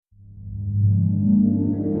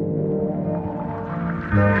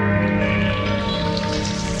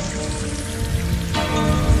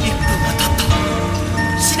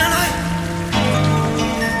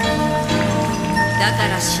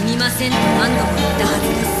千と何度も言ったはず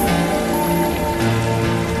です。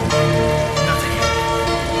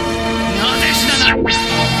なぜ死なない。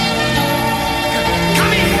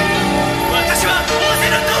神、私は仰せ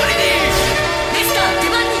の通りに。ミスター、出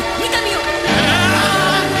番に三上を。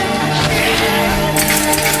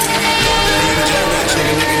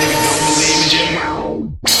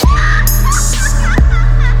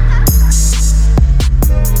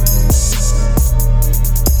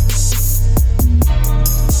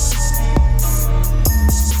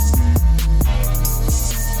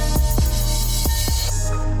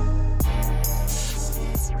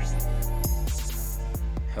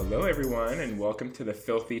Hello, everyone, and welcome to the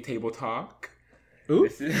Filthy Table Talk. Ooh.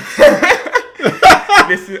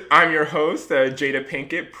 I'm your host, Jada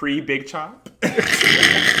Pinkett, pre-Big Chop.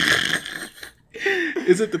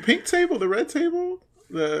 Is it the pink table, the red table,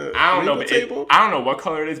 the I don't know, rainbow but table? I don't know what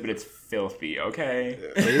color it is, but it's filthy. Okay.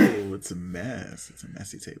 Oh, it's a mess. It's a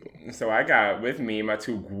messy table. So I got with me my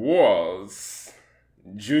two guals,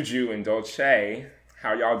 Juju and Dolce.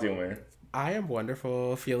 How y'all doing? I am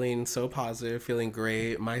wonderful, feeling so positive, feeling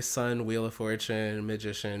great. My son, Wheel of Fortune,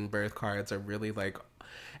 Magician, birth cards are really like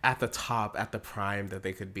at the top, at the prime that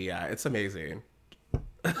they could be at. It's amazing.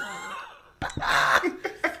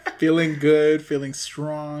 Feeling good, feeling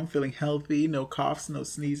strong, feeling healthy. No coughs, no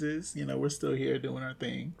sneezes. You know, we're still here doing our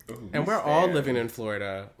thing. And we're all living in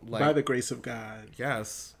Florida. Like, by the grace of God.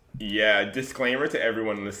 Yes. Yeah, disclaimer to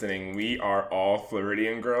everyone listening. We are all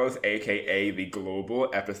Floridian girls, a.k.a. the global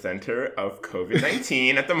epicenter of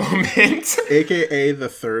COVID-19 at the moment. A.k.a. the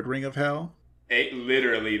third ring of hell.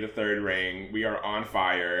 Literally the third ring. We are on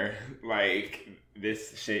fire. Like,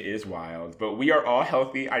 this shit is wild. But we are all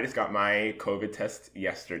healthy. I just got my COVID test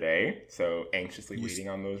yesterday, so anxiously waiting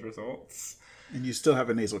on those results. And you still have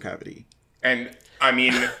a nasal cavity. And, I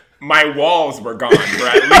mean, my walls were gone for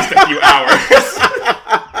at least a few hours.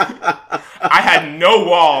 I had no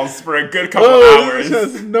walls for a good couple hours.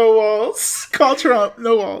 Just no walls. Call Trump,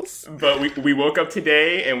 no walls. But we woke up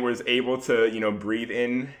today and was able to, breathe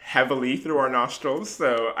in heavily through our nostrils.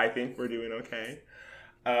 So I think we're doing okay.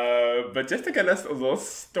 But just to get us a little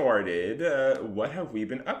started, what have we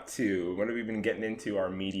been up to? What have we been getting into, our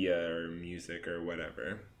media or music or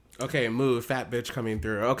whatever? Okay, move, fat bitch coming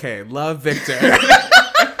through. Okay, love Victor.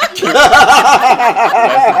 Let's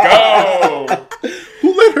go!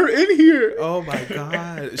 Who let her in here? Oh my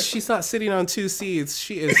God. She's not sitting on two seats.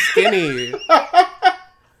 She is skinny.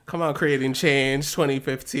 Come on, Creating Change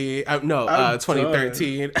 2015.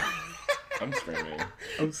 2013. I'm screaming.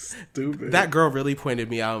 I'm stupid. That girl really pointed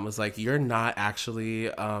me out and was like, you're not actually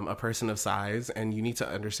a person of size and you need to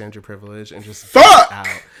understand your privilege and just Fuck! get out.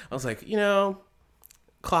 I was like,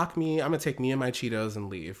 clock me. I'm going to take me and my Cheetos and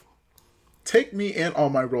leave. Take me and all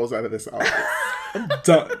my rolls out of this office. I'm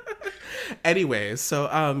done. Anyways, so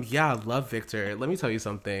Love Victor. Let me tell you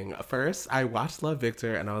something. First, I watched Love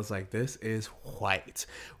Victor and I was like, this is white.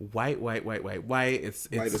 White. It's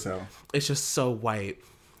white as hell. It's just so white.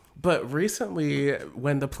 But recently,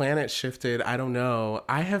 when the planet shifted, I don't know,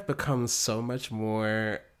 I have become so much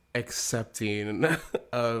more accepting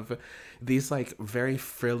of these like very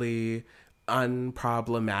frilly,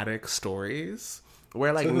 unproblematic stories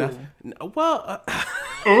where like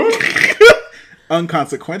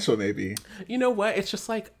unconsequential, maybe. You know what? It's just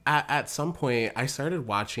like at some point I started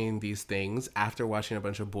watching these things after watching a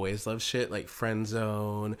bunch of boys love shit like Friend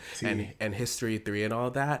Zone and History 3 and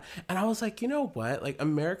all that. And I was like, you know what? Like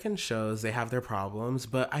American shows, they have their problems,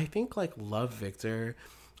 but I think like Love Victor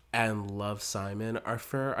and Love Simon are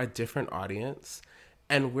for a different audience.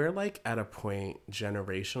 And we're like at a point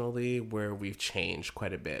generationally where we've changed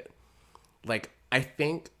quite a bit. Like I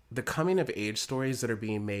think the coming of age stories that are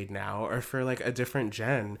being made now are for like a different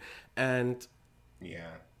gen. And yeah,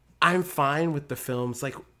 I'm fine with the films.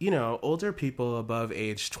 Like, older people above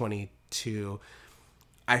age 22,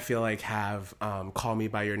 I feel like have Call Me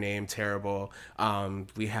By Your Name, terrible.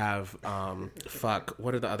 We have,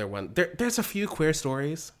 what are the other ones? There's a few queer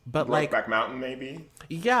stories, but like... Brokeback Mountain, maybe?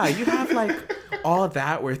 Yeah, you have like all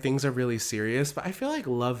that where things are really serious. But I feel like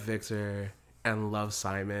Love Victor and Love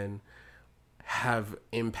Simon have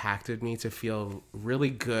impacted me to feel really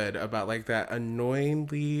good about like that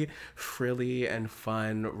annoyingly frilly and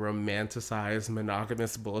fun romanticized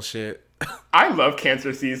monogamous bullshit. I love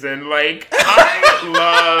Cancer Season. Like, I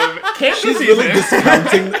love Cancer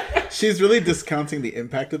Season. She's really discounting the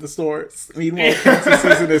impact of the stores. Meanwhile, Cancer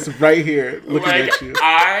Season is right here looking at you.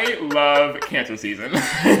 I love Cancer Season.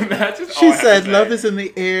 That's just she said love is in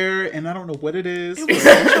the air, and I don't know what it is. It was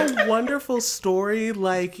such a wonderful story.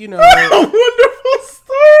 Like, a wonderful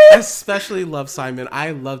story. especially love Simon.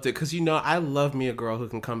 I loved it because I love me a girl who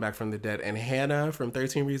can come back from the dead. And Hannah from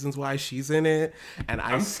 13 Reasons Why, she's in it, and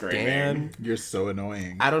I'm stan. You're so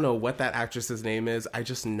annoying. I don't know what that actress's name is. I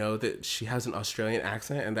just know that she has an Australian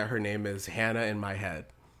accent and that her name is Hannah in my head.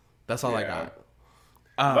 That's all I got.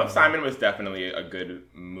 Love Simon was definitely a good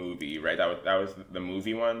movie, right? That was the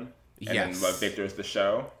movie one. And then Love Victor is the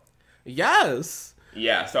show. Yes.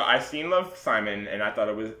 Yeah, so I've seen Love Simon, and I thought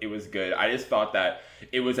it was good. I just thought that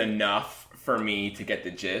it was enough for me to get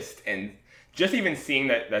the gist, and just even seeing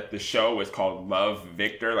that the show was called Love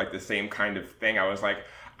Victor, like the same kind of thing, I was like,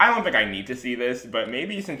 I don't think I need to see this, but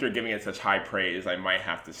maybe since you're giving it such high praise, I might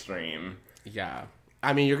have to stream. Yeah.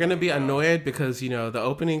 I mean, you're going to be annoyed because,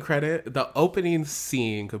 the opening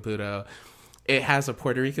scene, Caputo, it has a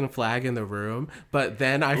Puerto Rican flag in the room, but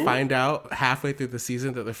then I find out halfway through the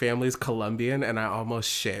season that the family's Colombian, and I almost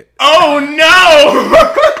shit. Oh, no!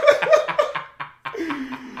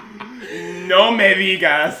 No me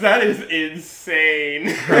digas. That is insane.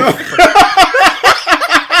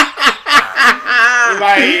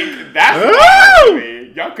 Like, that's wild to me.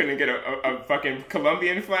 Y'all couldn't get a fucking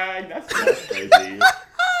Colombian flag? That's crazy.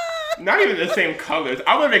 Not even the same colors.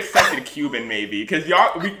 I would have accepted Cuban maybe, because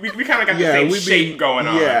y'all we kind of got the same shape going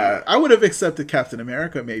on. Yeah, I would have accepted Captain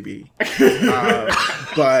America maybe,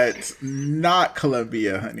 but not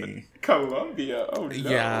Colombia, honey. Colombia, oh no.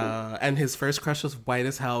 Yeah, and his first crush was white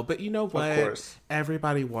as hell. But you know what? Of course,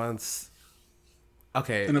 everybody wants.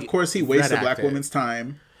 Okay, and of course he wasted a black woman's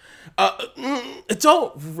time.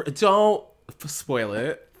 Don't spoil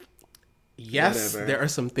it. Yes, whatever. There are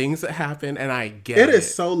some things that happen, and I get it. It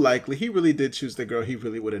is so likely he really did choose the girl he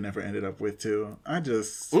really would have never ended up with too. I have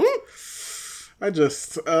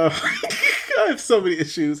so many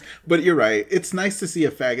issues. But you're right. It's nice to see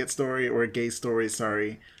a faggot story or a gay story.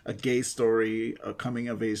 A gay story, a coming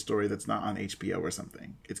of age story that's not on HBO or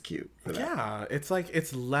something. It's cute for that. Yeah, it's like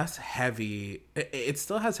it's less heavy. It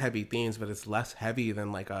still has heavy themes, but it's less heavy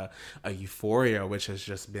than like a Euphoria, which has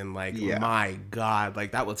just been like, my God,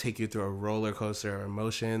 like that will take you through a roller coaster of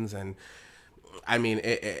emotions. And I mean,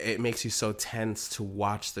 it makes you so tense to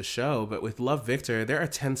watch the show. But with Love Victor, there are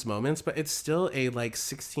tense moments, but it's still a like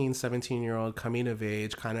 16, 17-year-old coming of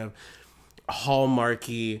age kind of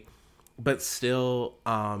hallmarky, but still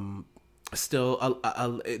it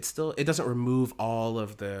doesn't remove all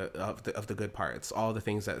of the good parts, all the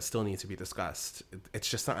things that still need to be discussed. It's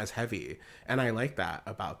just not as heavy, and I like that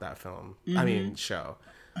about that film. Mm-hmm. I mean, show.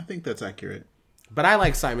 I think that's accurate. But I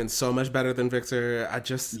like Simon so much better than Victor. I'm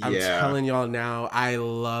telling y'all now, I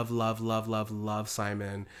love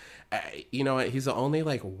Simon. You know what? He's the only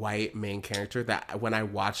like white main character that when I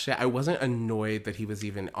watched it, I wasn't annoyed that he was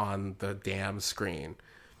even on the damn screen.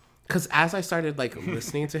 Because as I started like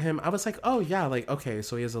listening to him, I was like, oh yeah, like okay,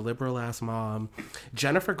 so he has a liberal ass mom.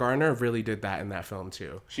 Jennifer Garner really did that in that film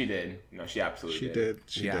too. She did. No, she absolutely did.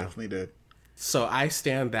 She definitely did. So I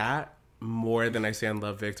stand that more than I stand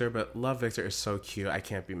Love Victor, but Love Victor is so cute. I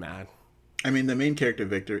can't be mad. I mean, the main character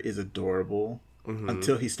Victor is adorable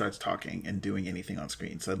until he starts talking and doing anything on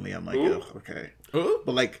screen. Suddenly, I'm like, ugh, okay. Ooh.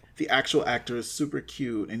 But like the actual actor is super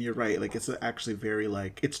cute, and you're right. Like it's actually very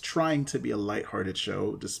like it's trying to be a lighthearted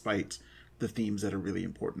show despite the themes that are really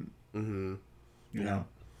important. Mm-hmm. You know,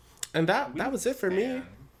 and that was it for me.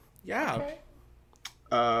 Yeah.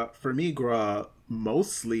 Okay. For me, Gra,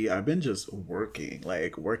 mostly I've been just working,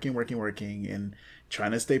 and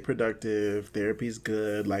trying to stay productive. Therapy's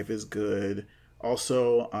good. Life is good.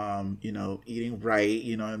 Also, eating right.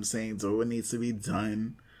 You know what I'm saying? So it needs to be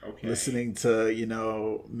done. Okay. Listening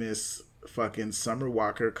to, Miss fucking Summer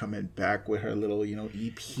Walker coming back with her little,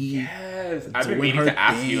 EP. Yes. I've been meaning to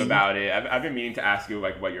ask you about it. I've been meaning to ask you,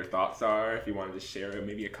 like, what your thoughts are, if you wanted to share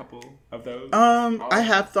maybe a couple of those. I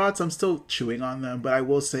have thoughts. I'm still chewing on them, but I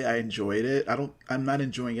will say I enjoyed it. I'm not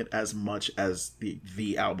enjoying it as much as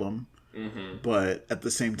the album. Mm-hmm. But at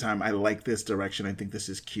the same time, I like this direction. I think this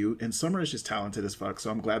is cute, and Summer is just talented as fuck.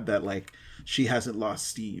 So I'm glad that like she hasn't lost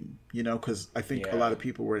steam, because I think a lot of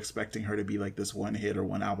people were expecting her to be like this one hit or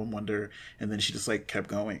one album wonder, and then she just like kept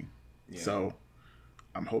going. Yeah. So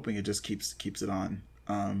I'm hoping it just keeps it on.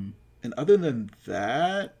 And other than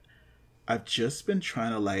that, I've just been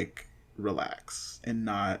trying to like relax and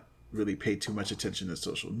not really pay too much attention to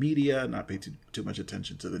social media, not pay too much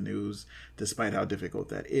attention to the news, despite how difficult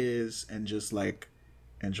that is, and just like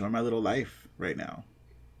enjoy my little life right now.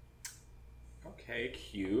 Okay,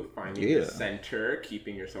 cute. Finding your center,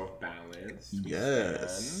 keeping yourself balanced.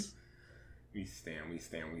 Yes. We stand.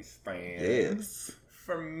 Yes.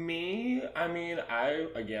 For me, I mean,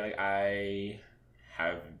 I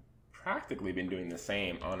have practically been doing the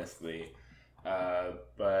same, honestly.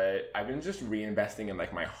 But I've been just reinvesting in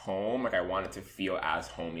like my home. Like I want it to feel as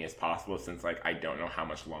homey as possible since like I don't know how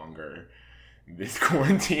much longer this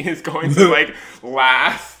quarantine is going to like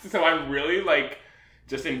last. So I'm really like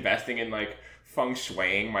just investing in like feng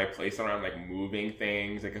shuiing my place around, like moving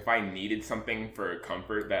things. Like if I needed something for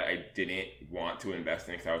comfort that I didn't want to invest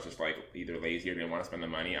in because I was just like either lazy or didn't want to spend the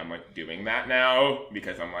money, I'm like doing that now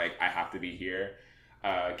because I'm like I have to be here.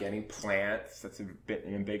 Getting plants, that's a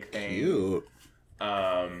big thing. Cute.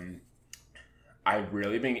 I've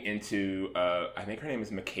really been into I think her name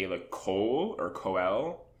is Michaela Cole or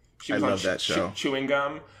Coel. She was I on love that show. Chewing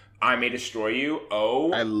Gum. I May Destroy You.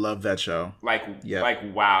 Oh, I love that show. like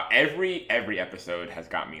wow. Every episode has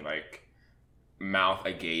got me like mouth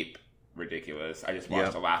agape, ridiculous. I just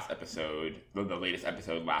watched the last episode, the latest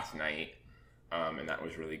episode last night, and that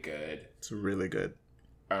was really good. It's really good.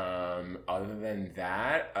 Other than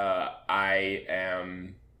that,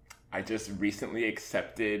 I just recently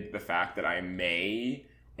accepted the fact that I may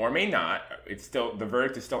or may not, the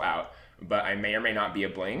verdict is still out, but I may or may not be a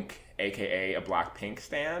Blink, aka a Blackpink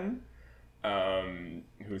stan,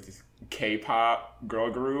 who's this K-pop girl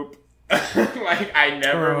group. Like I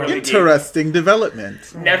never really interesting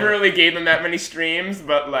development. Never really gave them that many streams,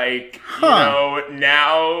 but like you know,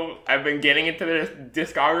 now I've been getting into their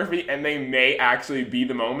discography, and they may actually be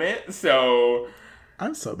the moment. So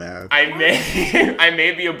I'm so mad. I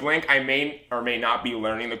may be a Blink. I may or may not be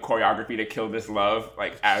learning the choreography to Kill This Love,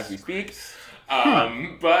 like as we speak.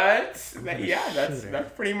 But that's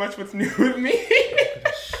pretty much what's new with me.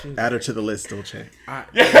 Add her to the list, Dolce.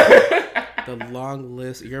 The long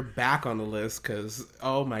list. You're back on the list because,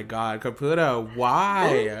 oh my God, Caputo,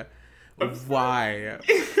 why? Why?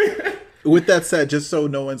 With that said, just so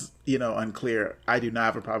no one's, unclear, I do not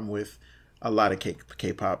have a problem with a lot of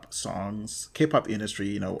K-pop songs. K-pop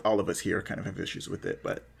industry, all of us here kind of have issues with it,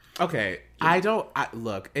 but... Okay,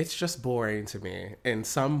 look, it's just boring to me in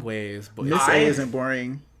some ways. But Miss A isn't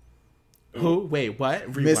boring. Who? Wait, what?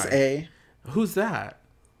 Rewind. Miss A. Who's that?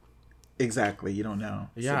 Exactly, you don't know.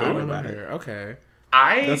 Yeah, so I don't know her. Okay.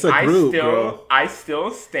 That's a group, bro. I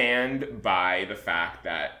still stand by the fact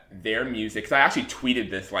that their music, because I actually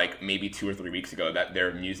tweeted this like maybe 2 or 3 weeks ago, that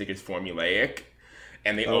their music is formulaic.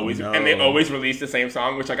 And they always release the same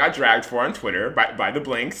song, which I got dragged for on Twitter by the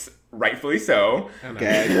Blinks, rightfully so.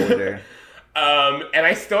 Gag order. And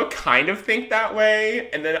I still kind of think that way.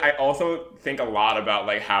 And then I also think a lot about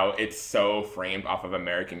like how it's so framed off of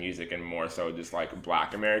American music and more so just like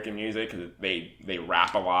Black American music, because they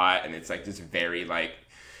rap a lot and it's like just very like,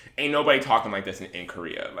 ain't nobody talking like this in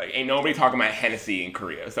Korea. Like ain't nobody talking about Hennessy in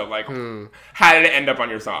Korea. So like, how did it end up on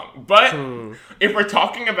your song? But if we're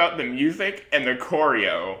talking about the music and the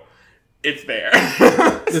choreo, it's there.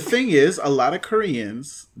 The thing is, a lot of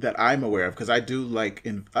Koreans that I'm aware of, because I do like,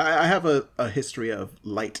 I have a history of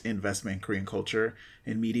light investment in Korean culture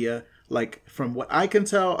and media. Like from what I can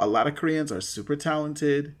tell, a lot of Koreans are super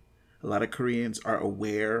talented. A lot of Koreans are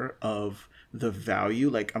aware of the value,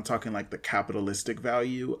 like I'm talking like the capitalistic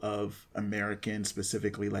value of American,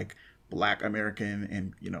 specifically like Black American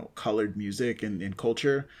and, colored music and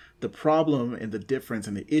culture. The problem and the difference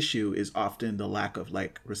and the issue is often the lack of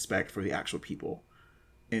like respect for the actual people.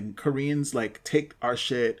 And Koreans like take our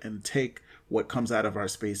shit and take what comes out of our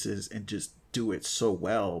spaces and just do it so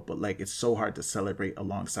well. But like, it's so hard to celebrate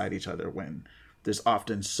alongside each other when there's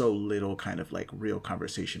often so little kind of like real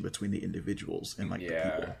conversation between the individuals and like the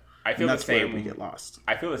people. I feel that's the same. Where we get lost.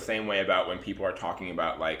 I feel the same way about when people are talking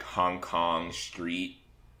about like Hong Kong street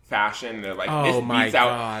fashion. They're like,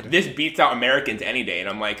 this beats out Americans any day, and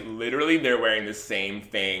I'm like, literally, they're wearing the same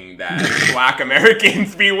thing that Black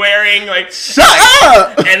Americans be wearing. Like, shut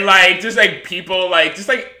up! And like, just like people, like, just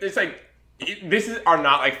like it's like. Are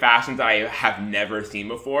not like fashions that I have never seen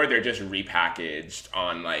before. They're just repackaged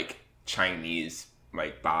on like Chinese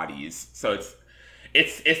like bodies. So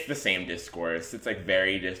it's the same discourse. It's like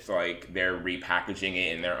very just like they're repackaging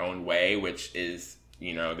it in their own way, which is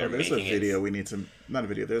they're there's making a video we need to not a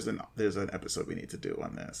video. There's an episode we need to do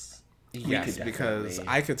on this. Yes, because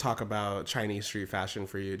I could talk about Chinese street fashion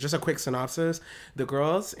for you. Just a quick synopsis: the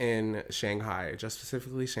girls in Shanghai, just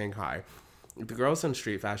specifically Shanghai. The girls in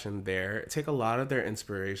street fashion there take a lot of their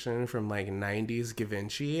inspiration from like 90s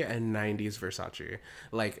Givenchy and 90s Versace.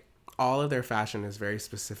 Like all of their fashion is very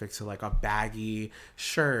specific to like a baggy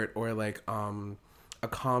shirt or like a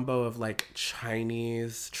combo of like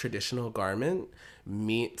Chinese traditional garment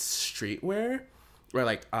meets streetwear. or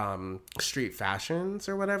like street fashions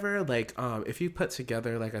or whatever, like if you put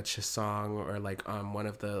together like a chisong or like one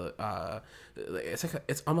of the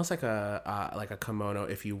it's almost like a kimono,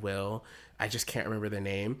 if you will. I just can't remember the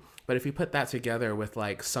name, but if you put that together with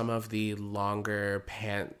like some of the longer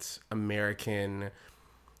pant American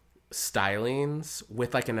stylings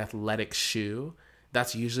with like an athletic shoe,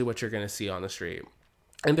 that's usually what you're going to see on the street.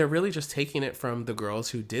 And they're really just taking it from the girls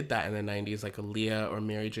who did that in the 90s, like Aaliyah or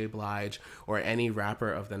Mary J. Blige or any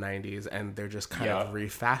rapper of the 90s, and they're just kind of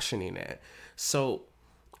refashioning it. So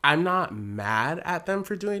I'm not mad at them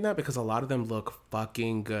for doing that because a lot of them look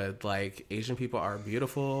fucking good. Like, Asian people are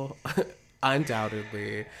beautiful,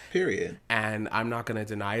 undoubtedly. Period. And I'm not going to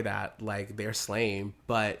deny that. Like, they're slaying,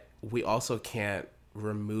 but we also can't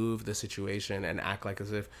remove the situation and act like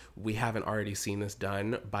as if we haven't already seen this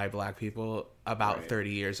done by Black people about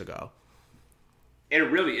 30 years ago. It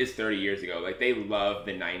really is 30 years ago. Like, they love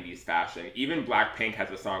the 90s fashion. Even Blackpink has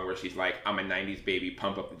a song where she's like, I'm a 90s baby,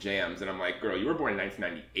 pump up the jams. And I'm like, girl, you were born in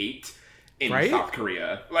 1998 in South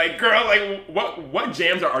Korea. Like, girl, like, what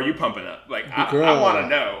jams are you pumping up? Like, I want to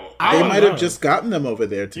know. They might have just gotten them over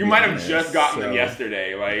there, you might have just gotten them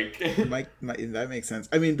yesterday. Like, that makes sense.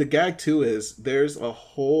 I mean, the gag, too, is there's a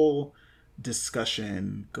whole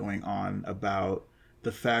discussion going on about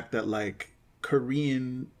the fact that, like,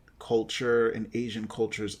 Korean culture and Asian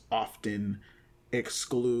cultures often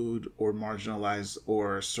exclude or marginalize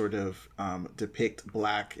or sort of depict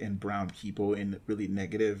Black and brown people in really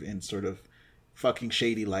negative and sort of fucking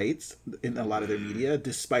shady lights in a lot of their media,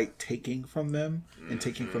 despite taking from them and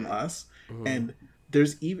taking from us. And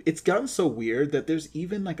it's gotten so weird that there's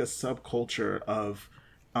even like a subculture of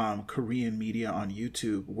Korean media on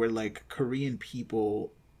YouTube where like Korean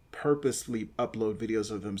people purposely upload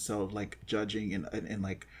videos of themselves like judging and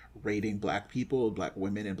like rating Black people, Black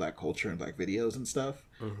women, and Black culture and Black videos and stuff.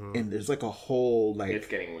 And there's like a whole like it's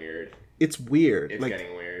getting weird. It's weird. It's like,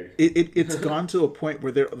 getting weird. It's gone to a point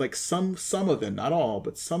where they're like some of them, not all,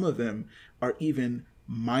 but some of them are even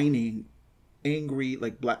mining angry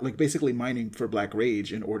like basically mining for Black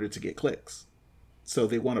rage in order to get clicks. So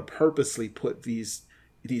they want to purposely put these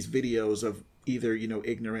videos of either, you know,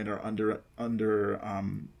 ignorant or under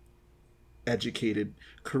educated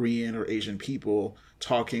Korean or Asian people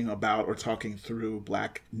talking about or talking through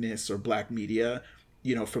Blackness or Black media,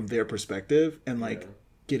 you know, from their perspective, and like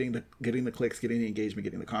getting the clicks, getting the engagement,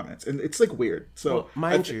 getting the comments. And it's like weird. So well,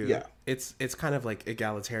 mind you, it's kind of like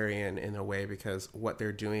egalitarian in a way, because what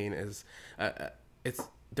they're doing is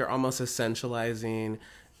they're almost essentializing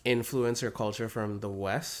influencer culture from the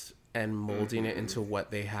West and molding it into what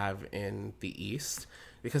they have in the East,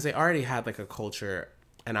 because they already had like a culture.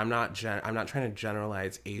 And I'm not trying to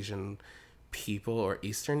generalize Asian people or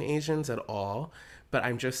Eastern Asians at all, but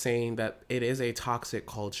I'm just saying that it is a toxic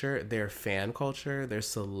culture. Their fan culture, their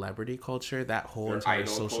celebrity culture, that whole entire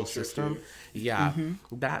social system. Too. Yeah,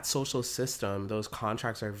 that social system, those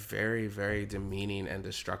contracts are very, very demeaning and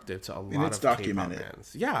destructive to a lot of K-pop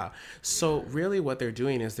fans. Yeah. So really what they're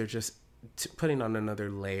doing is they're just putting on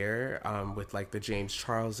another layer with like the James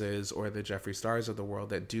Charleses or the Jeffree Stars of the world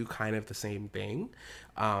that do kind of the same thing.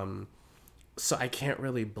 So I can't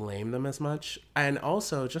really blame them as much. And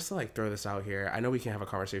also, just to like throw this out here, I know we can have a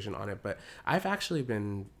conversation on it, but I've actually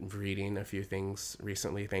been reading a few things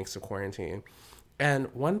recently thanks to quarantine.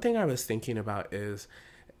 And one thing I was thinking about is,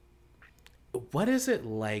 what is it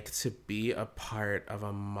like to be a part of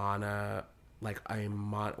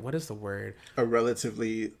what is the word? A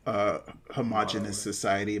relatively homogenous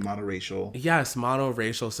society, monoracial. Yes,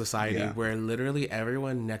 monoracial society where literally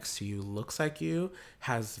everyone next to you looks like you,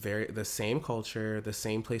 has the same culture, the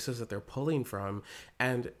same places that they're pulling from,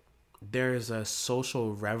 and there's a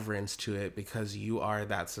social reverence to it because you are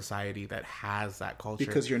that society that has that culture.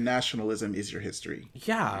 Because your nationalism is your history.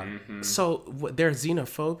 Yeah. So their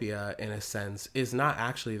xenophobia, in a sense, is not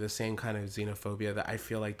actually the same kind of xenophobia that I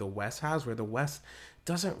feel like the West has, where the West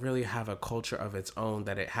doesn't really have a culture of its own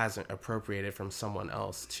that it hasn't appropriated from someone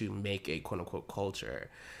else to make a quote-unquote culture.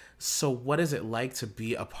 So what is it like to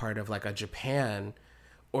be a part of like a Japan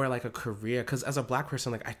or like a Korea? Because as a Black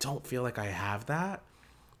person, like I don't feel like I have that.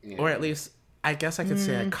 Yeah. Or at least, I guess I could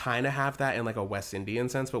say I kind of have that in like a West Indian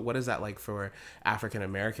sense, but what is that like for African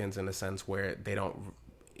Americans in a sense where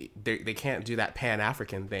they can't do that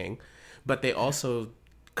Pan-African thing, but they also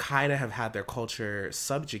kind of have had their culture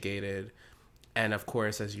subjugated and, of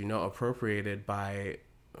course, as you know, appropriated by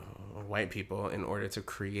white people in order to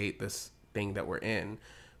create this thing that we're in,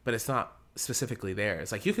 but it's not specifically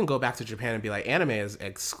theirs. Like, you can go back to Japan and be like, anime is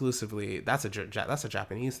exclusively, that's a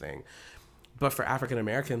Japanese thing. But for African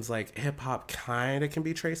Americans, like hip hop kind of can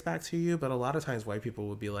be traced back to you, but a lot of times white people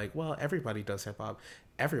would be like, well, everybody does hip hop.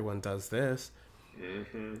 Everyone does this.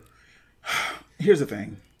 Mm-hmm. Here's the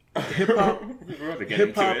thing. Hip hop.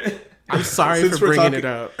 I'm sorry for bringing it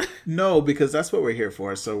up. No, because that's what we're here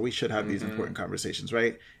for. So we should have these important conversations,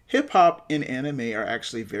 right? Hip hop and anime are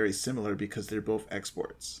actually very similar because they're both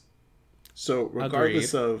exports. So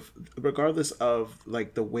regardless of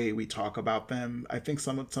like the way we talk about them, I think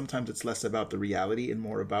sometimes it's less about the reality and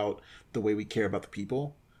more about the way we care about the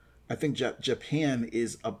people. I think Japan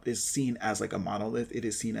is seen as like a monolith. It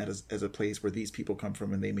is seen as a place where these people come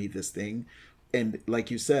from and they made this thing. And like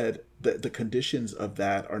you said, the conditions of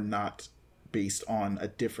that are not based on a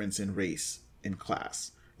difference in race and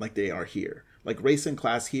class like they are here. Like race and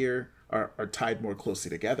class here are tied more closely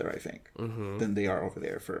together, I think, than they are over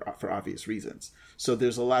there for obvious reasons. So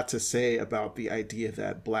there's a lot to say about the idea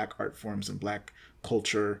that Black art forms and Black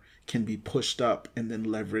culture can be pushed up and then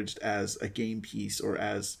leveraged as a game piece or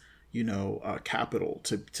as, capital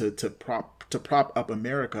to prop up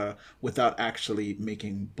America without actually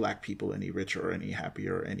making Black people any richer or any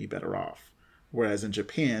happier or any better off. Whereas in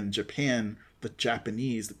Japan, the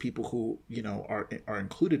Japanese, the people who, are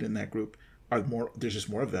included in that group are more, there's just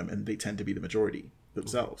more of them and they tend to be the majority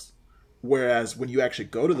themselves. Whereas when you actually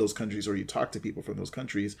go to those countries or you talk to people from those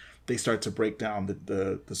countries, they start to break down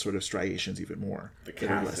the sort of striations even more that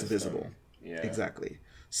are less visible. Yeah. Exactly.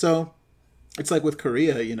 So it's like with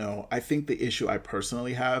Korea, I think the issue I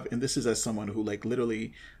personally have, and this is as someone who like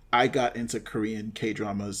literally, I got into Korean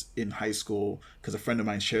K-dramas in high school because a friend of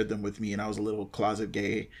mine shared them with me and I was a little closet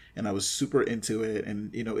gay and I was super into it.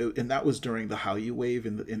 And, and that was during the Hallyu wave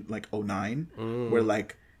in like 2009, where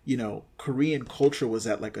like, Korean culture was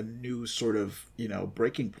at like a new sort of,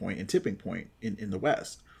 breaking point and tipping point in the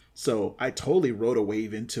West. So I totally rode a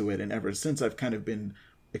wave into it. And ever since I've kind of been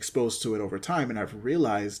exposed to it over time. And I've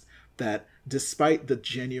realized that despite the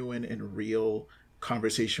genuine and real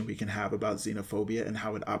conversation we can have about xenophobia and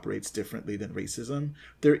how it operates differently than racism,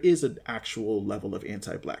 there is an actual level of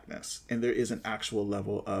anti-Blackness. And there is an actual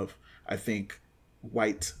level of, I think,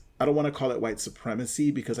 I don't want to call it white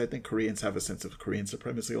supremacy because I think Koreans have a sense of Korean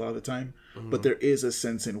supremacy a lot of the time. But there is a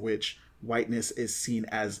sense in which whiteness is seen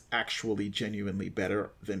as actually genuinely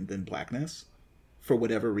better than Blackness for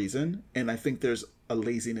whatever reason. And I think there's a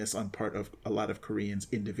laziness on part of a lot of Koreans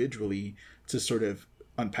individually to sort of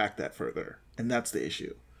unpack that further. And that's the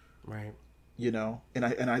issue. Right. And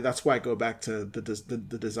I that's why I go back to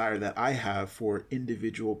the desire that I have for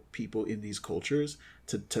individual people in these cultures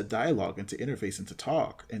to dialogue and to interface and to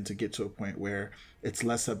talk and to get to a point where it's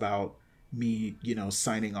less about me,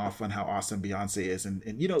 signing off on how awesome Beyonce is. And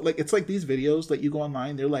like, it's like these videos that you go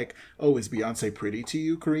online, they're like, oh, is Beyonce pretty to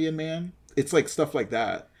you, Korean man? It's like stuff like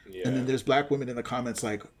that. Yeah. And then there's Black women in the comments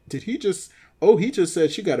like, he just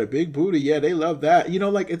said she got a big booty. Yeah, they love that.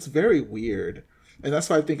 Like, it's very weird. And that's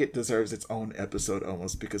why I think it deserves its own episode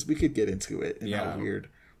almost, because we could get into it and how weird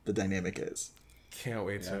the dynamic is. Can't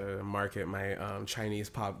wait to market my Chinese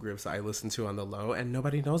pop groups I listen to on the low and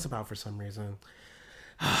nobody knows about for some reason.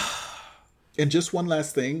 And just one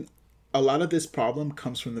last thing. A lot of this problem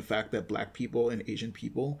comes from the fact that Black people and Asian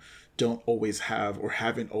people don't always have or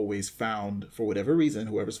haven't always found, for whatever reason,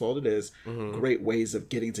 whoever's fault it is, great ways of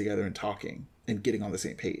getting together and talking and getting on the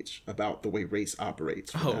same page about the way race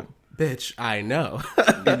operates for them. Bitch, I know.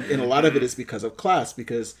 and a lot of it is because of class,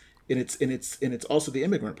 because it's also the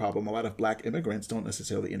immigrant problem. A lot of Black immigrants don't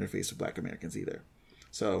necessarily interface with Black Americans either.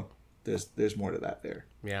 So there's more to that there.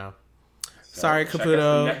 Yeah. Sorry,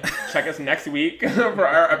 Caputo. Check us next week for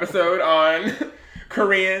our episode on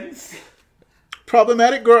Koreans.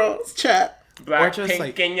 Problematic girls, chat. Blackpink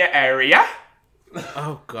like, in your area.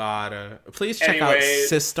 Oh, God. Please check out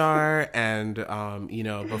Sistar and,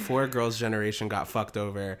 before Girls' Generation got fucked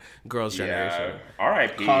over, Girls' Generation.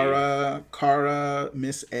 R.I.P. Kara,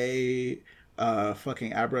 Miss A,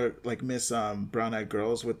 fucking Miss Brown Eyed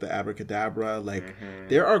Girls with the Abracadabra. Like,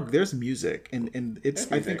 there's music. And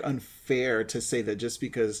it's, I think, unfair to say that just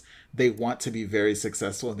because they want to be very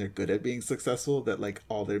successful and they're good at being successful, that, like,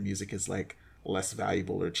 all their music is, like, less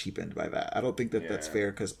valuable or cheapened by that. I don't think that that's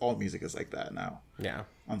fair, because all music is like that now. Yeah.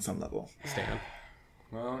 On some level. Stan.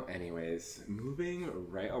 Well, anyways, moving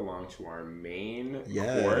right along to our main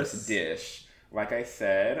course dish. Like I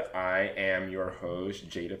said, I am your host,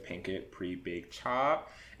 Jada Pinkett, pre-Big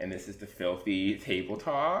Chop, and this is the Filthy Table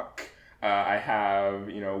Talk. I have,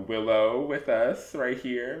 Willow with us right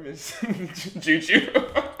here, Miss Juju.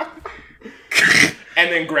 And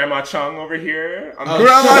then Grandma Chung over here.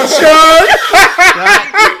 Grandma Chung!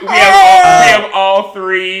 we have all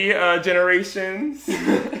three generations.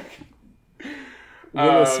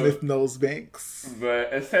 Willow Smith knows Banks.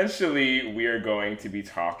 But essentially, we are going to be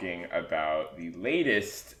talking about the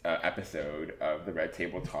latest episode of the Red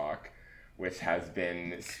Table Talk, which has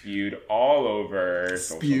been spewed all over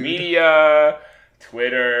social media,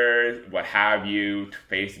 Twitter, what have you,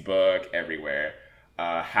 Facebook, everywhere.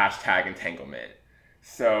 Hashtag entanglement.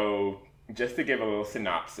 So, just to give a little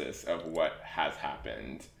synopsis of what has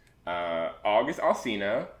happened. August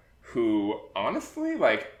Alsina, who honestly,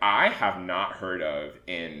 like, I have not heard of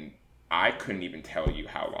in, I couldn't even tell you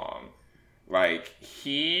how long. Like,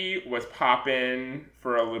 he was popping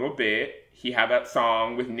for a little bit. He had that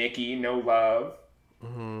song with Nicki, No Love.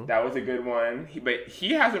 Mm-hmm. That was a good one. But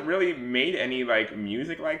he hasn't really made any, like,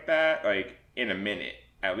 music like that, like, in a minute.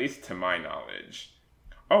 At least to my knowledge.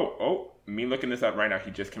 Oh, me looking this up right now, he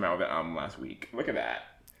just came out with an album last week. Look at that.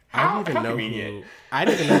 I didn't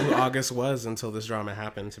even know who August was until this drama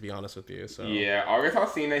happened, to be honest with you. So yeah, August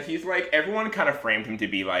Alsina, he's like, everyone kind of framed him to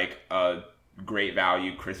be like a great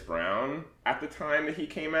value Chris Brown at the time that he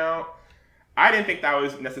came out. I didn't think that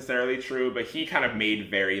was necessarily true, but he kind of made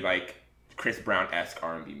very like Chris Brown-esque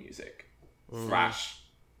R&B music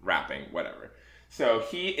 / rapping, whatever. So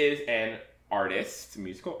he is an artist,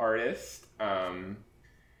 musical artist,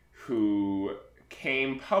 who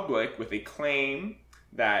came public with a claim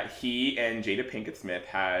that he and Jada Pinkett Smith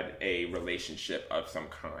had a relationship of some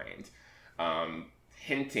kind,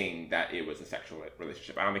 hinting that it was a sexual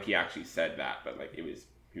relationship. I don't think he actually said that, but like he was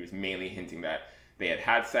mainly hinting that they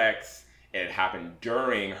had sex. It had happened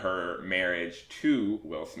during her marriage to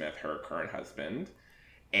Will Smith, her current husband.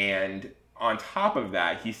 And on top of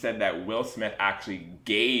that, he said that Will Smith actually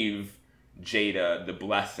gave Jada the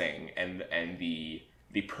blessing and the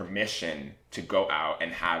permission to go out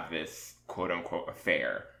and have this quote-unquote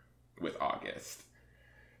affair with August.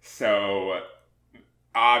 So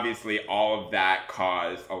obviously all of that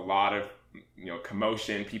caused a lot of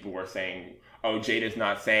commotion. People were saying, oh, Jada's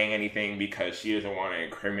not saying anything because she doesn't want to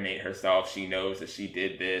incriminate herself. She knows that she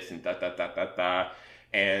did this and da.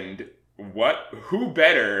 And who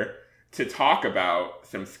better to talk about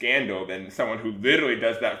some scandal than someone who literally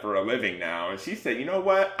does that for a living now? And she said, you know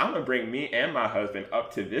what? I'm going to bring me and my husband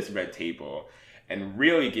up to this red table and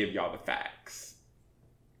really give y'all the facts.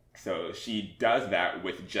 So she does that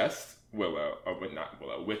with just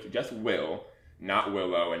with just Will, not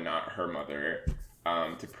Willow and not her mother,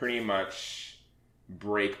 to pretty much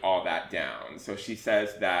break all that down. So she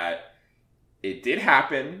says that it did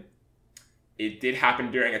happen. It did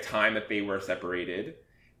happen during a time that they were separated,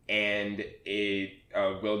 and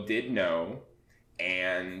Will did know,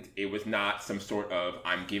 and it was not some sort of,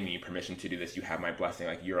 I'm giving you permission to do this, you have my blessing,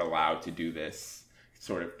 like you're allowed to do this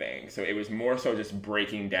sort of thing. So it was more so just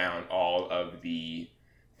breaking down all of the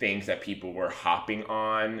things that people were hopping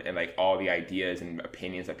on and like all the ideas and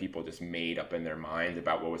opinions that people just made up in their minds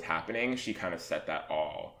about what was happening. She kind of set that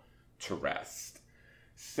all to rest.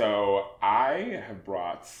 So I have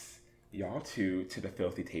brought y'all to the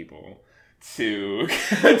filthy table to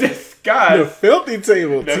discuss the filthy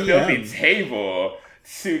table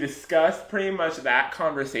to discuss pretty much that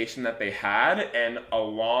conversation that they had, and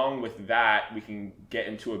along with that we can get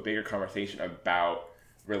into a bigger conversation about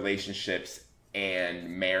relationships and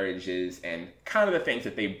marriages and kind of the things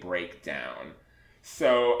that they break down.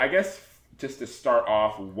 So I guess just to start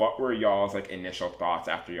off, what were y'all's like initial thoughts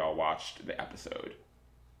after y'all watched the episode?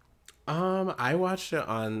 I watched it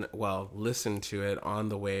listened to it on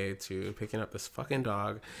the way to picking up this fucking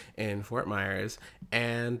dog in Fort Myers.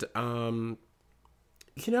 And,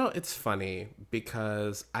 it's funny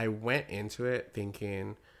because I went into it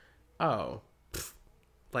thinking, it's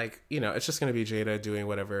just going to be Jada doing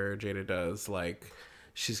whatever Jada does. Like,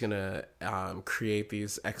 she's going to create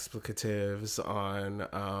these explicatives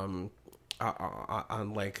on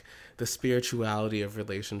like the spirituality of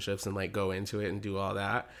relationships and like go into it and do all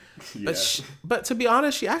that. Yeah. But to be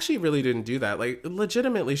honest, she actually really didn't do that. Like,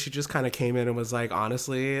 legitimately, she just kind of came in and was like,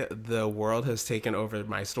 honestly, the world has taken over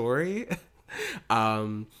my story.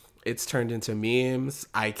 It's turned into memes.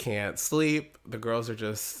 I can't sleep. The girls are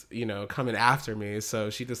just, coming after me. So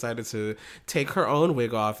she decided to take her own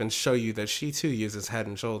wig off and show you that she too uses Head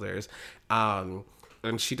and Shoulders. And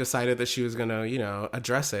she decided that she was going to,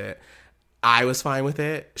 address it. I was fine with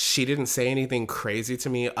it. She didn't say anything crazy to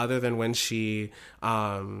me other than when she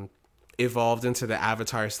evolved into the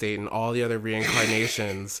Avatar state and all the other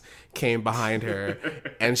reincarnations came behind her,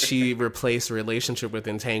 and she replaced relationship with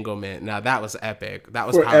entanglement. Now that was epic. That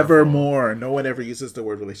was forevermore. Powerful. No one ever uses the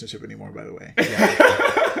word relationship anymore, by the way.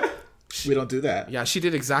 Yeah. We don't do that. Yeah, she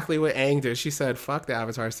did exactly what Aang did. She said, fuck the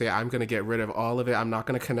Avatar state. I'm going to get rid of all of it. I'm not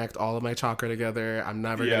going to connect all of my chakra together. I'm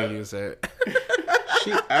never going to use it.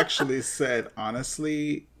 She actually said,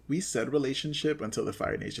 honestly, we said relationship until the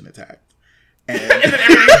Fire Nation attacked. And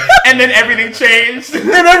then everything changed. and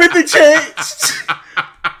everything changed.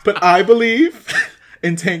 But I believe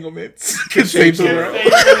entanglements can save the world.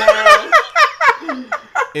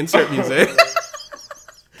 Insert music.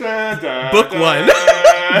 Book Book one.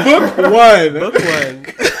 Book one. Book one.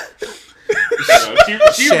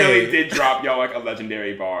 She Shay. really did drop y'all like a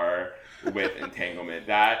legendary bar with entanglement.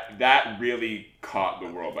 That really caught the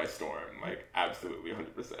world by storm. Like absolutely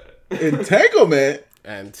 100%. Entanglement.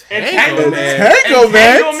 Entanglement.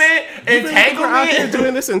 Entanglement. We're out here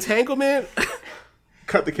doing this entanglement.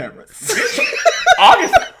 Cut the cameras.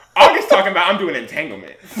 August talking about I'm doing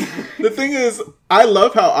entanglement. The thing is, I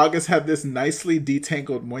love how August had this nicely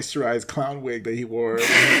detangled, moisturized clown wig that he wore,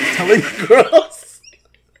 telling girls.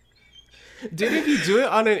 Didn't he do it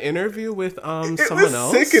on an interview with someone It was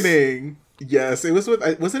else? sickening. Yes, it was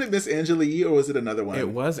with. Wasn't it Miss Angela Yee or was it another one? It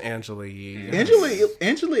was Angela Yee.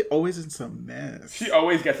 Angela always in some mess. She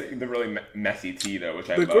always gets the really messy tea though, which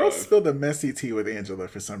I The love. girl spilled the messy tea with Angela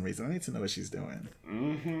for some reason. I need to know what she's doing.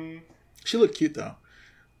 Mm-hmm. She looked cute though.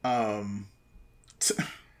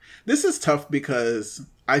 This is tough because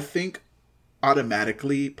I think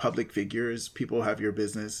automatically public figures, people have your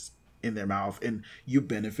business in their mouth and you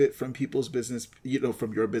benefit from people's business,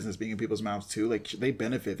 from your business being in people's mouths too. Like they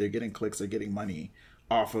benefit, they're getting clicks, they're getting money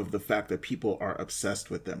off of the fact that people are obsessed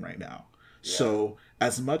with them right now. Yeah. So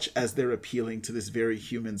as much as they're appealing to this very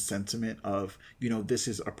human sentiment of, this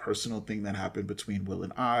is a personal thing that happened between Will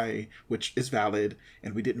and I, which is valid,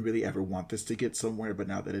 and we didn't really ever want this to get somewhere, but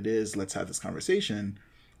now that it is, let's have this conversation.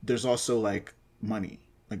 There's also like money,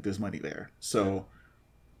 like there's money there. So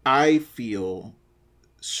I feel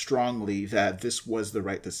strongly that this was the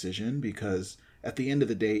right decision because at the end of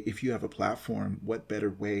the day, if you have a platform, what better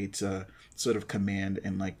way to sort of command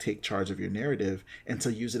and like take charge of your narrative and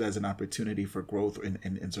to use it as an opportunity for growth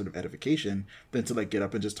and sort of edification than to like get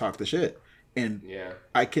up and just talk the shit. And yeah.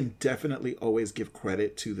 I can definitely always give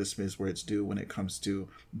credit to the Smiths where it's due when it comes to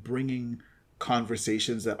bringing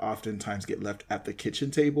conversations that oftentimes get left at the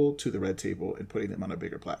kitchen table to the red table and putting them on a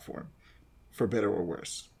bigger platform, for better or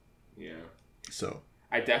worse. Yeah. So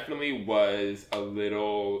I definitely was a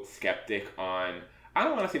little skeptic on, I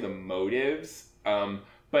don't want to say the motives,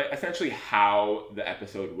 but essentially how the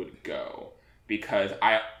episode would go. Because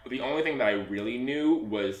the only thing that I really knew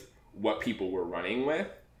was what people were running with.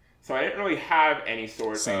 So I didn't really have any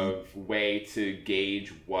sort of way to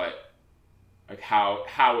gauge how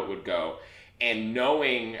it would go. And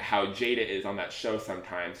knowing how Jada is on that show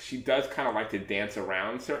sometimes, she does kind of like to dance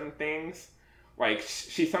around certain things. Like,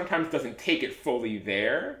 she sometimes doesn't take it fully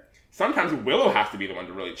there. Sometimes Willow has to be the one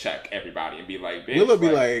to really check everybody and be like, bitch. Willow be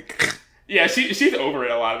like... Yeah, she's over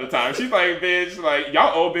it a lot of the time. She's like, bitch, like,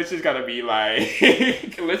 y'all old bitches gotta be like,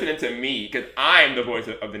 listening to me, because I'm the voice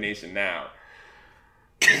of the nation now.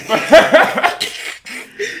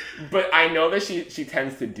 But I know that she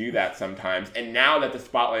tends to do that sometimes. And now that the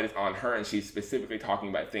spotlight is on her and she's specifically talking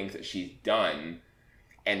about things that she's done,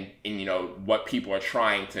 and what people are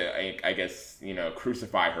trying to, I guess,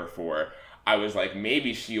 crucify her for, I was like,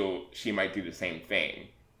 maybe she might do the same thing.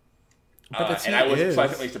 And I was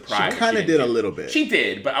pleasantly surprised. She kind of did a little bit. She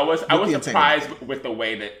did, but I was surprised with the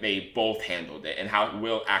way that they both handled it and how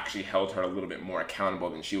Will actually held her a little bit more accountable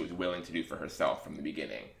than she was willing to do for herself from the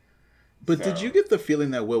beginning. But did you get the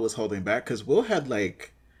feeling that Will was holding back? Because Will had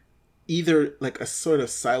either a sort of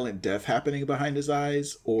silent death happening behind his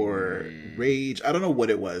eyes or rage. I don't know what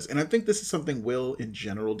it was. And I think this is something Will in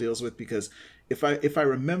general deals with because if I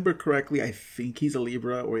remember correctly, I think he's a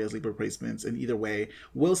Libra or he has Libra placements. And either way,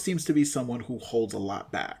 Will seems to be someone who holds a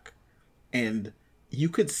lot back. And you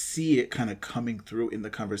could see it kind of coming through in the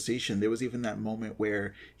conversation. There was even that moment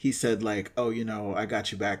where he said oh, I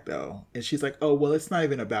got you back though. And she's like, oh, well, it's not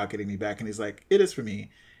even about getting me back. And he's like, it is for me.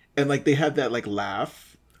 And they had that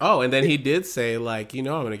laugh. Oh, and then he did say I'm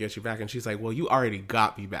going to get you back. And she's like, well, you already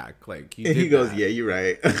got me back. And he goes, yeah, you're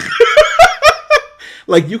right.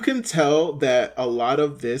 You can tell that a lot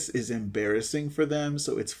of this is embarrassing for them.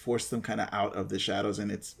 So it's forced them kind of out of the shadows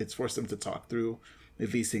and it's forced them to talk through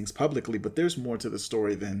these things publicly. But there's more to the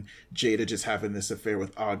story than Jada just having this affair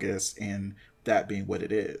with August and that being what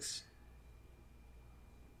it is.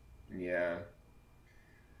 Yeah.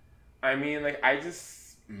 I mean,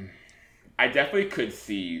 I definitely could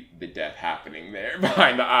see the death happening there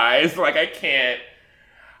behind the eyes.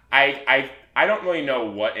 I don't really know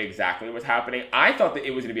what exactly was happening. I thought that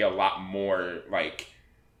it was going to be a lot more,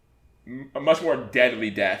 a much more deadly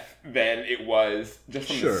death than it was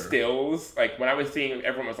just from the stills. When I was seeing,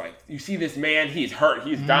 everyone was like, you see this man, he's hurt,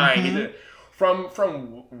 he's dying.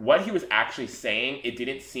 from what he was actually saying, it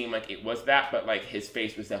didn't seem like it was that, but like his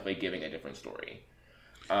face was definitely giving a different story.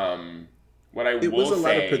 What I it will was a say,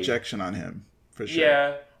 lot of projection on him, for sure.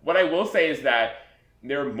 Yeah. What I will say is that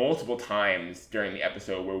there were multiple times during the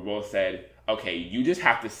episode where Will said, okay, you just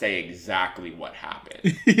have to say exactly what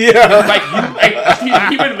happened. Yeah.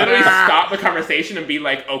 He would literally stop the conversation and be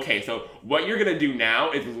like, okay, so what you're going to do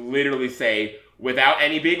now is literally say, without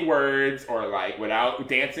any big words or like without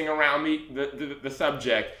dancing around the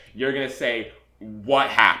subject, you're going to say what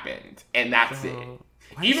happened. And that's it.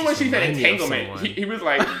 Even when she said entanglement, he was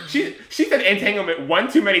like, she said entanglement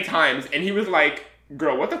one too many times, and he was like,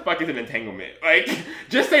 girl, what the fuck is an entanglement? Like,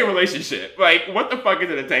 just say relationship. Like, what the fuck is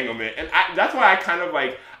an entanglement? And that's why I kind of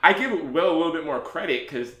like, I give Will a little bit more credit,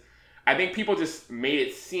 because I think people just made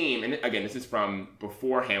it seem, and again, this is from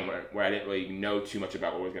beforehand where I didn't really know too much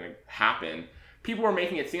about what was going to happen. People were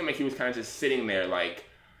making it seem like he was kind of just sitting there, like,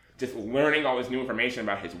 just learning all this new information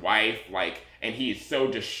about his wife, like, and he's so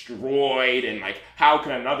destroyed, and like, how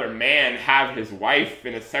can another man have his wife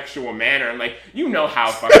in a sexual manner? And like, you know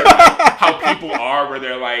how fucking how people are, where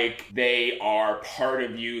they're like, they are part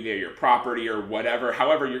of you, they're your property or whatever.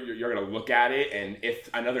 However, you're gonna look at it, and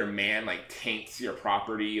if another man like taints your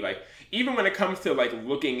property, like, even when it comes to like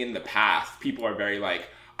looking in the past, people are very like,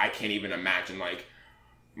 I can't even imagine like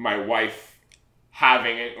my wife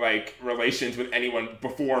having like relations with anyone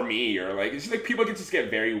before me, or like, it's just like people can just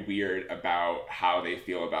get very weird about how they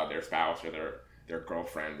feel about their spouse or their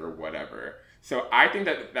girlfriend or whatever. So I think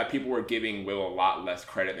that people were giving Will a lot less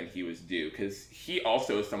credit than he was due, because he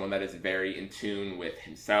also is someone that is very in tune with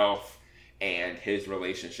himself and his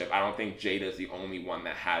relationship. I don't think Jada is the only one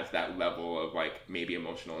that has that level of like maybe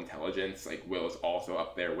emotional intelligence. Like, Will is also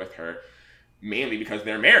up there with her, mainly because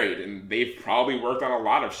they're married and they've probably worked on a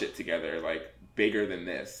lot of shit together, like bigger than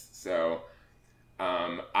this. So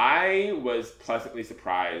I was pleasantly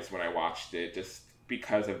surprised when I watched it, just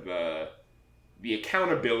because of the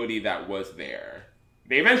accountability that was there.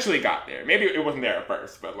 They eventually got there. Maybe it wasn't there at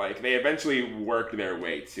first, but like, they eventually worked their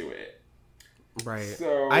way to it. Right.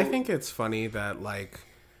 So I think it's funny that like,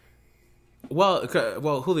 well,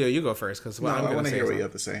 Julio, you go first, because I want to hear what you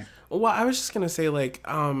have to say. Well, I was just gonna say, like,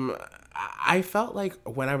 I felt like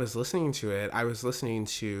when I was listening to it, I was listening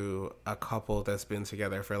to a couple that's been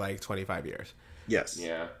together for like 25 years. Yes.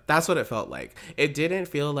 Yeah. That's what it felt like. It didn't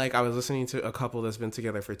feel like I was listening to a couple that's been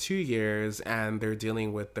together for 2 years and they're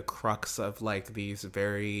dealing with the crux of like these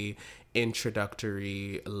very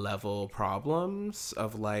introductory level problems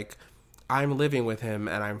of like, I'm living with him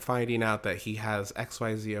and I'm finding out that he has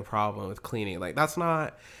XYZ a problem with cleaning. Like, that's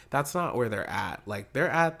not where they're at. Like, they're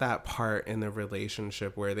at that part in the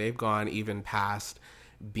relationship where they've gone even past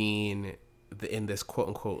being in this quote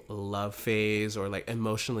unquote love phase or like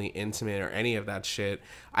emotionally intimate or any of that shit.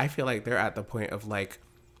 I feel like they're at the point of like,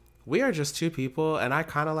 we are just two people and I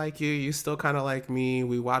kind of like you. You still kind of like me.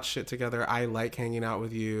 We watch shit together. I like hanging out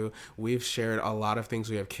with you. We've shared a lot of things.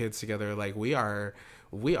 We have kids together. Like, we are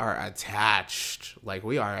attached. Like,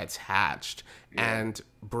 we are attached. Yeah. And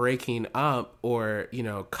breaking up or, you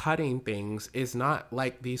know, cutting things is not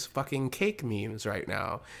like these fucking cake memes right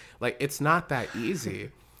now. Like, it's not that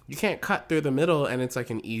easy. You can't cut through the middle and it's like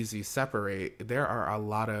an easy separate. There are a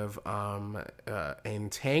lot of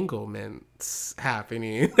entanglements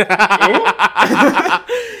happening.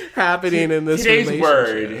 Happening in this Today's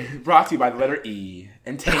relationship. word brought to you by the letter E.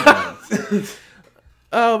 Entanglements.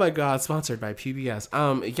 Oh my God, sponsored by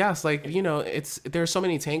PBS. Yes, like, you know, there's so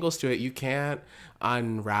many tangles to it. You can't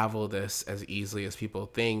unravel this as easily as people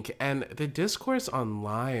think. And the discourse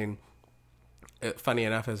online, funny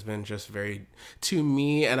enough, has been just very, to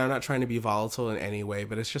me, and I'm not trying to be volatile in any way,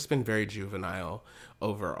 but it's just been very juvenile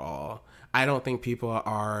overall. I don't think people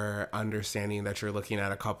are understanding that you're looking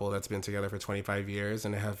at a couple that's been together for 25 years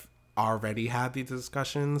and have already had these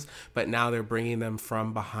discussions, but now they're bringing them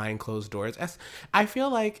from behind closed doors. I feel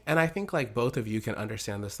like, and I think like both of you can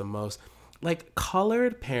understand this the most, like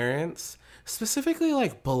colored parents, specifically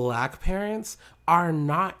like Black parents, are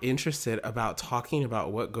not interested about talking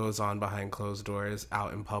about what goes on behind closed doors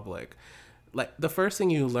out in public. Like, the first thing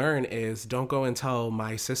you learn is don't go and tell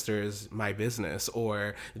my sisters my business,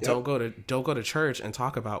 or don't go to church and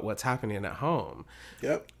talk about what's happening at home.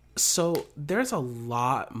 Yep. So there's a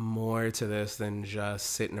lot more to this than just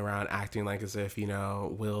sitting around acting like as if, you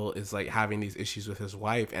know, Will is like having these issues with his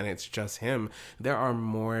wife and it's just him. There are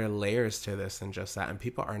more layers to this than just that. And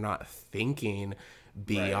people are not thinking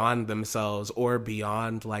beyond themselves or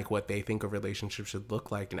beyond like what they think a relationship should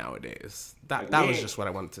look like nowadays. That was just what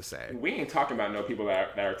I wanted to say. We ain't talking about no people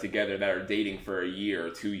that are together that are dating for a year or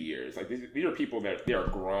 2 years. Like, these are people that they are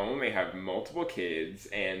grown, they have multiple kids,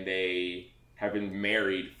 and they have been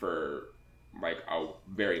married for like a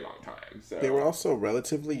very long time. So They were also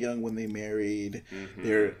relatively young when they married.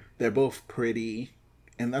 They're both pretty,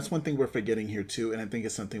 and that's one thing we're forgetting here too. And I think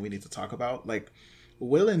it's something we need to talk about. Like,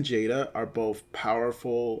 Will and Jada are both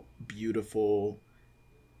powerful, beautiful,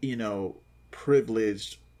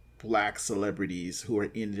 privileged Black celebrities who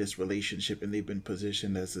are in this relationship, and they've been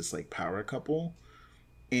positioned as this like power couple.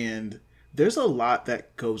 And there's a lot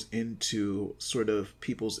that goes into sort of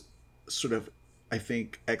people's sort of, I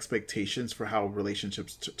think, expectations for how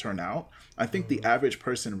relationships turn out. I think the average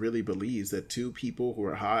person really believes that two people who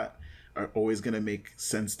are hot are always going to make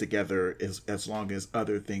sense together as long as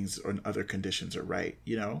other things or other conditions are right,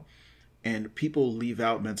 And people leave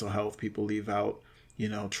out mental health. People leave out,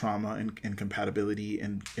 trauma and compatibility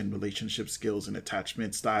and relationship skills and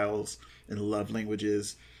attachment styles and love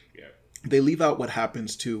languages. yeah. They leave out what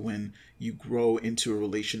happens too when you grow into a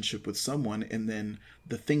relationship with someone and then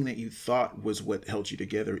the thing that you thought was what held you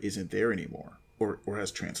together isn't there anymore or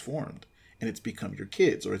has transformed, and it's become your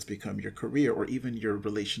kids or it's become your career or even your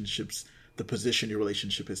relationships, the position your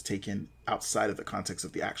relationship has taken outside of the context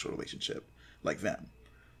of the actual relationship, like them.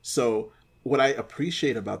 So what I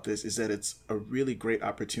appreciate about this is that it's a really great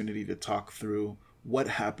opportunity to talk through what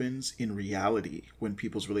happens in reality when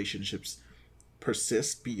people's relationships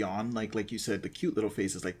persist beyond like you said, the cute little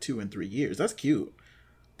phase is like 2 and 3 years. That's cute.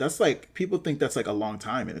 That's like, people think that's like a long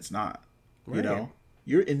time, and it's not. Right.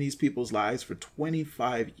 You're in these people's lives for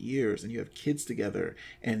 25 years and you have kids together,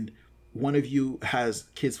 and one of you has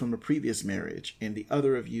kids from a previous marriage and the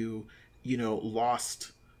other of you,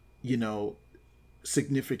 lost,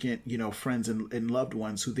 significant, friends and loved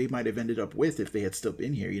ones who they might have ended up with if they had still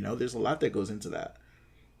been here. There's a lot that goes into that,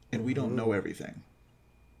 and we don't know everything.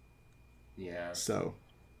 Yeah. So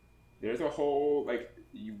There's a whole,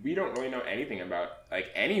 we don't really know anything about,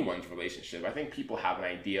 anyone's relationship. I think people have an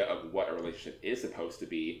idea of what a relationship is supposed to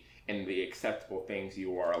be and the acceptable things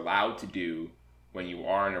you are allowed to do when you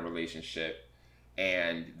are in a relationship,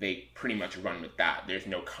 and they pretty much run with that. There's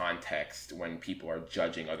no context when people are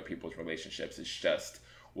judging other people's relationships. It's just,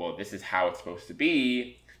 well, this is how it's supposed to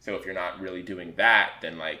be, so if you're not really doing that,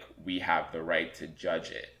 then, we have the right to judge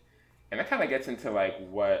it. And that kind of gets into,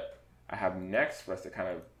 what I have next for us to kind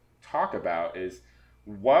of talk about is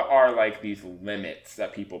what are these limits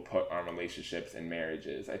that people put on relationships and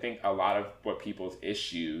marriages. I think a lot of what people's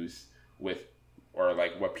issues with, or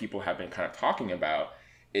what people have been kind of talking about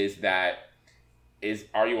is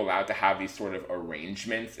are you allowed to have these sort of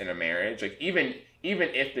arrangements in a marriage? Even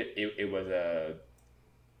if it was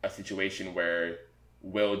a situation where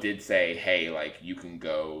Will did say, hey, you can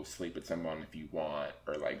go sleep with someone if you want,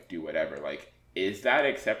 or do whatever, is that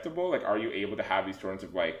acceptable? Are you able to have these sorts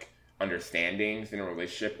of understandings in a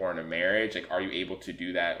relationship or in a marriage? Are you able to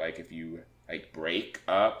do that if you break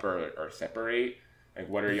up or separate?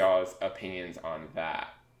 What are y'all's opinions on that?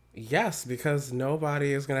 Yes, because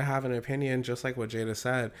nobody is going to have an opinion, just like what Jada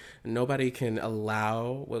said. Nobody can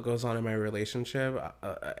allow what goes on in my relationship.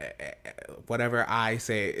 Whatever I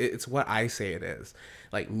say, it's what I say it is.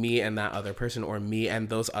 Me and that other person, or me and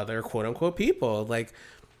those other quote unquote people.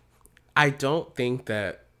 I don't think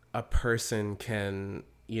that a person can,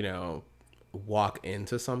 walk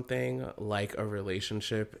into something like a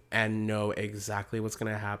relationship and know exactly what's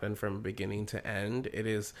going to happen from beginning to end. It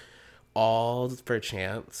is all for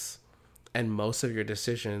chance, and most of your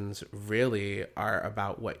decisions really are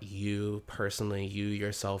about what you personally, you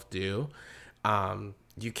yourself do.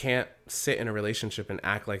 You can't sit in a relationship and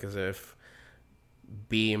act as if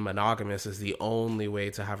being monogamous is the only way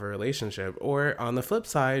to have a relationship, or on the flip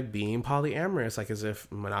side, being polyamorous, as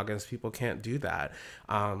if monogamous people can't do that.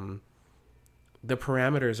 The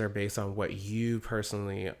parameters are based on what you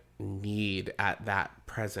personally need at that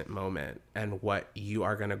present moment and what you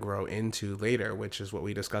are going to grow into later, which is what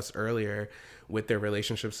we discussed earlier with their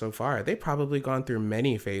relationship so far. They've probably gone through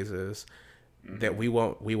many phases that we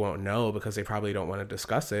won't know because they probably don't want to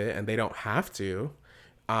discuss it, and they don't have to.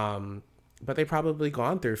 But they probably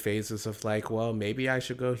gone through phases of well, maybe I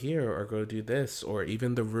should go here or go do this, or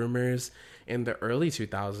even the rumors in the early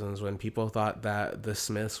 2000s when people thought that the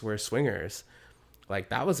Smiths were swingers.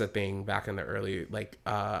 That was a thing back in the early,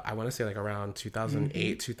 I want to say around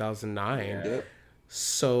 2008, 2009. Yeah.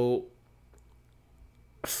 So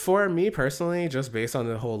for me personally, just based on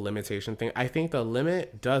the whole limitation thing, I think the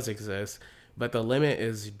limit does exist, but the limit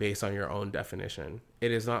is based on your own definition.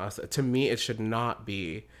 It is not, to me, it should not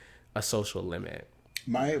be a social limit.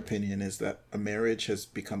 My opinion is that a marriage has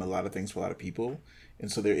become a lot of things for a lot of people, and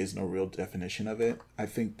so there is no real definition of it. I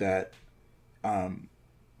think that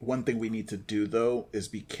one thing we need to do though is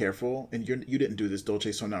be careful. And you didn't do this,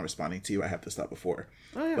 Dolce, so I'm not responding to you. I have this thought before.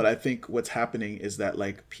 Oh, yeah. But I think what's happening is that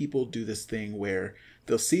like people do this thing where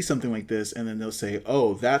they'll see something like this and then they'll say,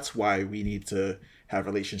 oh, that's why we need to have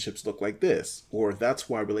relationships look like this, or that's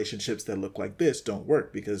why relationships that look like this don't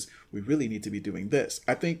work, because we really need to be doing this.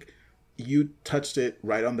 I think you touched it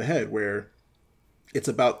right on the head, where it's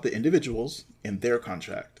about the individuals and their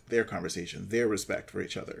contract, their conversation, their respect for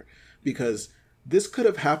each other. Because this could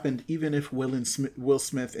have happened even if Will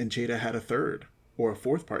Smith and Jada had a third or a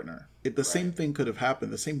fourth partner. The same thing could have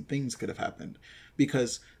happened. The same things could have happened.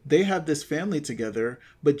 Because they had this family together,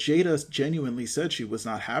 but Jada genuinely said she was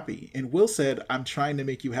not happy. And Will said, I'm trying to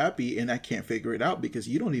make you happy and I can't figure it out because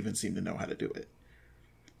you don't even seem to know how to do it.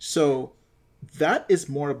 So that is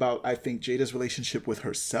more about, I think, Jada's relationship with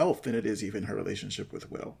herself than it is even her relationship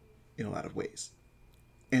with Will in a lot of ways.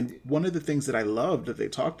 And one of the things that I loved that they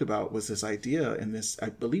talked about was this idea and this, I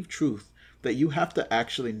believe, truth that you have to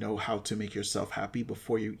actually know how to make yourself happy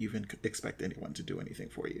before you even expect anyone to do anything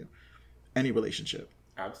for you. Any relationship.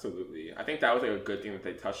 Absolutely. I think that was like a good thing that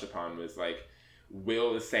they touched upon, was like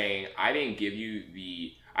Will is saying, I didn't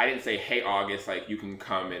say, hey, August, like you can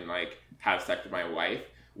come and like have sex with my wife.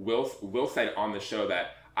 Will said on the show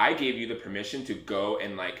that I gave you the permission to go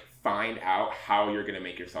and like find out how you're going to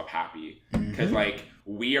make yourself happy. Because like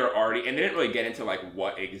we are already, and they didn't really get into like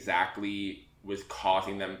what exactly was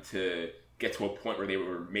causing them to get to a point where they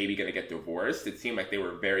were maybe going to get divorced. It seemed like they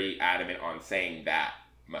were very adamant on saying that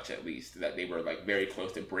much, at least, that they were like very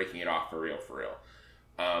close to breaking it off for real.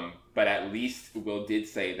 But at least Will did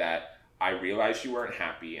say that I realized you weren't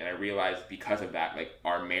happy, and I realized because of that, like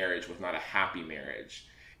our marriage was not a happy marriage.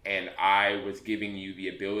 And I was giving you the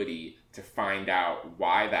ability to find out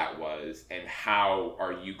why that was and how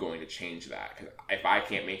are you going to change that. Because if I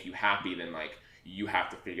can't make you happy, then like you have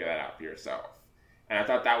to figure that out for yourself. And I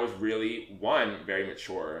thought that was really, one, very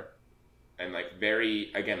mature and like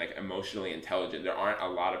very, again, like emotionally intelligent. There aren't a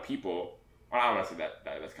lot of people, well, I don't want to say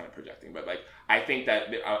that's kind of projecting, but like I think that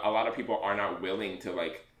a lot of people are not willing to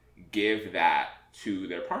like give that to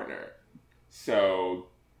their partner. So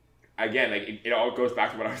again, like it all goes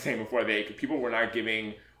back to what I was saying before. People were not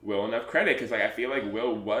giving Will enough credit, because like I feel like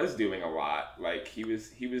Will was doing a lot. Like he was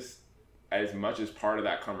as much as part of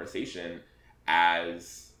that conversation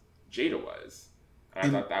as Jada was. And I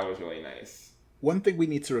thought that was really nice. One thing we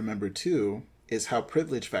need to remember too is how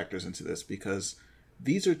privilege factors into this, because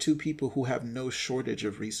these are two people who have no shortage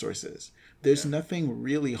of resources. There's nothing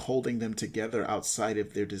really holding them together outside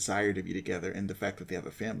of their desire to be together and the fact that they have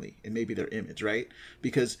a family and maybe their image, right?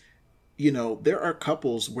 Because you know, there are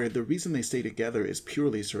couples where the reason they stay together is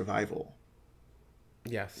purely survival.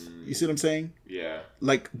 Yes. You see what I'm saying? Yeah.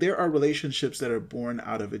 Like, there are relationships that are born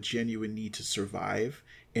out of a genuine need to survive,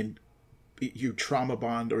 and you trauma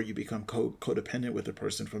bond or you become codependent with a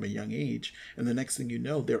person from a young age, and the next thing you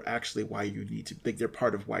know, they're actually why you need to, like, they're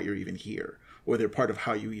part of why you're even here, or they're part of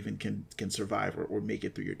how you even can survive or make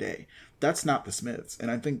it through your day. That's not the Smiths.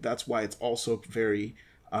 And I think that's why it's also very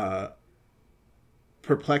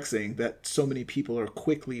perplexing that so many people are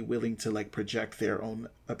quickly willing to like project their own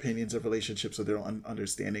opinions of relationships or their own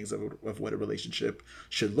understandings of what a relationship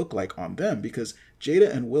should look like on them, because Jada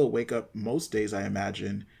and Will wake up most days, I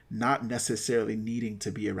imagine, not necessarily needing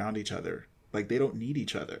to be around each other. Like, they don't need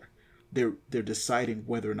each other. They're deciding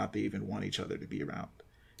whether or not they even want each other to be around,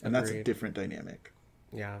 and Agreed. That's a different dynamic.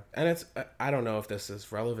 Yeah. And it's, I don't know if this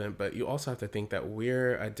is relevant, but you also have to think that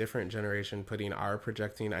we're a different generation putting our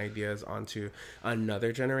projecting ideas onto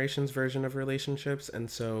another generation's version of relationships.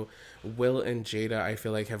 And so Will and Jada, I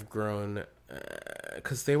feel like, have grown,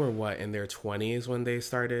 because they were in their 20s when they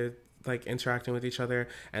started like interacting with each other.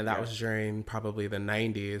 And that was during probably the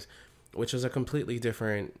 90s, which was a completely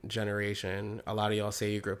different generation. A lot of y'all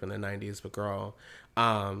say you grew up in the 90s, but girl,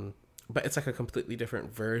 but it's like a completely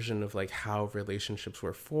different version of like how relationships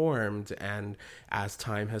were formed. And as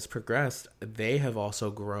time has progressed, they have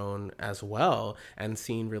also grown as well and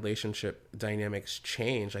seen relationship dynamics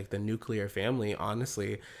change. Like the nuclear family,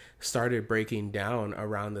 honestly, started breaking down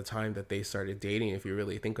around the time that they started dating. If you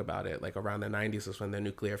really think about it, like around the 90s is when the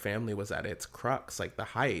nuclear family was at its crux, like the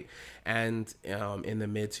height. And in the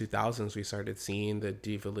mid 2000s, we started seeing the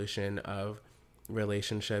devolution of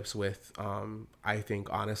relationships with I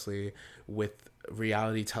think honestly with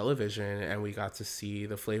reality television, and we got to see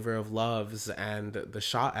the Flavor of Loves and the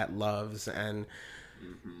Shot at Loves, and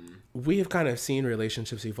we have kind of seen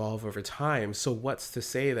relationships evolve over time. So what's to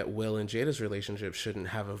say that Will and Jada's relationship shouldn't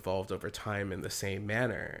have evolved over time in the same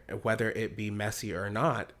manner? Whether it be messy or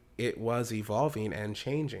not, it was evolving and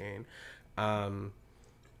changing. And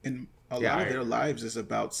A lot of their lives is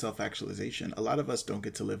about self-actualization. A lot of us don't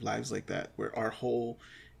get to live lives like that, where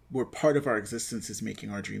where part of our existence is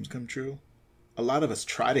making our dreams come true. A lot of us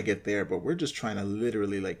try to get there, but we're just trying to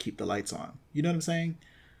literally like keep the lights on. You know what I'm saying?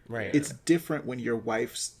 Right. It's different when your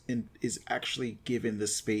wife is actually given the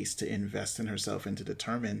space to invest in herself and to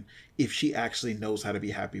determine if she actually knows how to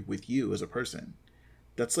be happy with you as a person.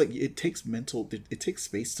 That's like, it takes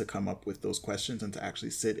space to come up with those questions and to actually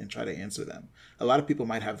sit and try to answer them. A lot of people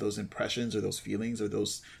might have those impressions or those feelings or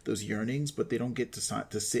those yearnings, but they don't get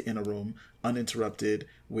to sit in a room uninterrupted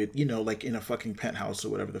with, you know, like in a fucking penthouse or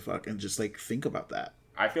whatever the fuck, and just like think about that.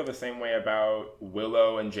 I feel the same way about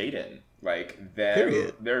Willow and Jaden. Like,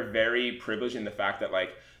 they're very privileged in the fact that,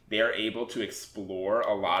 like, they are able to explore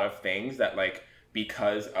a lot of things that, like,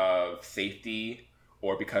 because of safety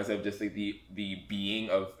or because of just like the being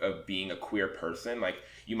of being a queer person, like,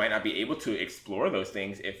 you might not be able to explore those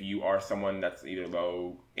things if you are someone that's either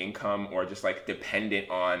low income or just like dependent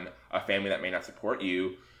on a family that may not support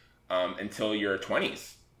you until your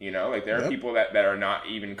 20s. You know, like, there are people that are not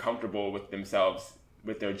even comfortable with themselves,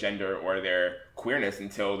 with their gender or their queerness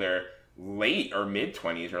until their late or mid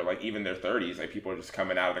 20s or like even their 30s. Like, people are just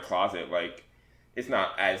coming out of the closet. Like, it's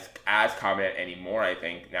not as common anymore, I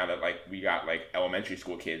think, now that like we got like elementary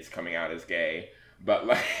school kids coming out as gay. But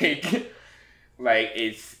like like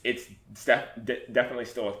it's definitely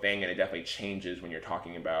still a thing, and it definitely changes when you're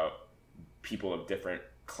talking about people of different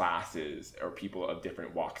classes or people of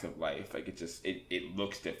different walks of life. Like, it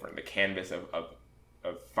looks different. The canvas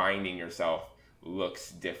of finding yourself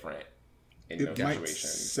looks different in those situations. It might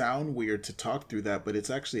sound weird to talk through that, but it's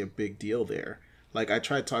actually a big deal there. Like, I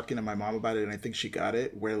tried talking to my mom about it, and I think she got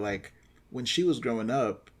it, where, like, when she was growing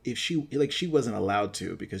up, if she wasn't allowed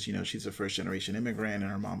to, because, you know, she's a first-generation immigrant,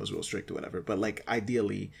 and her mom was real strict or whatever, but, like,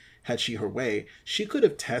 ideally, had she her way, she could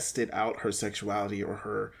have tested out her sexuality or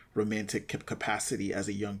her romantic capacity as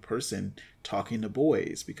a young person talking to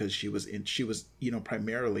boys, because she was, you know,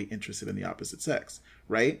 primarily interested in the opposite sex,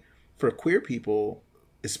 right? For queer people,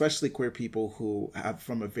 especially queer people who have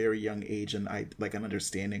from a very young age and an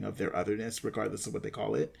understanding of their otherness, regardless of what they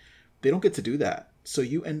call it, they don't get to do that. So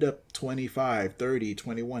you end up 25, 30,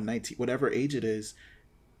 21, 19, whatever age it is,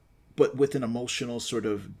 but with an emotional sort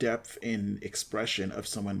of depth in expression of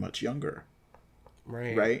someone much younger.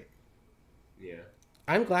 Right. Right? Yeah.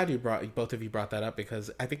 I'm glad both of you brought that up,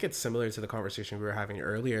 because I think it's similar to the conversation we were having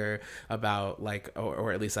earlier about, like,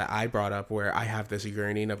 or at least that I brought up, where I have this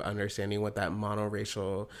yearning of understanding what that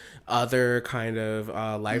monoracial other kind of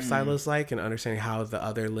lifestyle is like, and understanding how the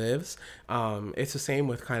other lives. It's the same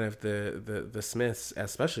with kind of the Smiths,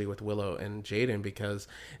 especially with Willow and Jaden, because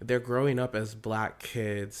they're growing up as Black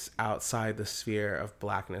kids outside the sphere of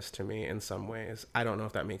Blackness to me in some ways. I don't know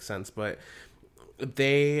if that makes sense, but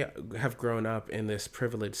they have grown up in this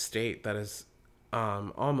privileged state that is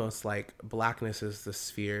almost like Blackness is the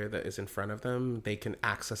sphere that is in front of them. They can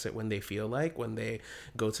access it when they feel like, when they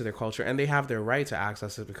go to their culture, and they have their right to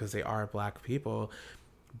access it because they are Black people,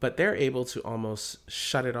 but they're able to almost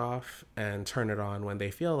shut it off and turn it on when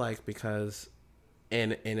they feel like, because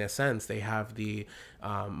in a sense they have the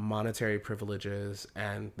monetary privileges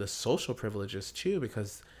and the social privileges too,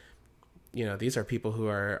 because, you know, these are people who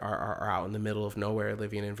are out in the middle of nowhere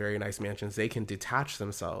living in very nice mansions. They can detach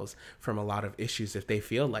themselves from a lot of issues if they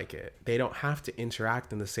feel like it. They don't have to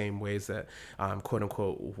interact in the same ways that, quote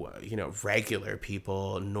unquote, you know, regular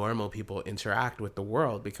people, normal people interact with the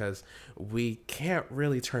world, because we can't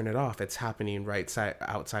really turn it off. It's happening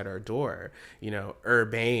outside our door. You know,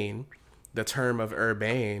 urbane, the term of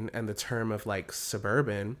urbane and the term of like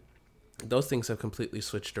suburban, those things have completely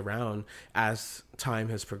switched around as time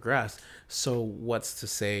has progressed. So what's to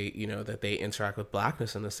say, you know, that they interact with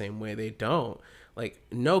Blackness in the same way? They don't. Like,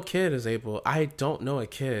 no kid is able, I don't know a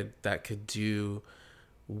kid that could do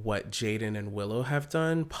what Jaden and Willow have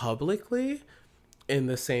done publicly in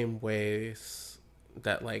the same ways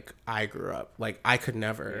that, like, I grew up. Like, I could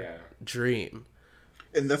never dream.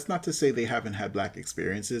 And that's not to say they haven't had Black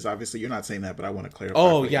experiences. Obviously, you're not saying that, but I want to clarify.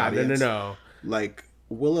 Oh, yeah, no. Like,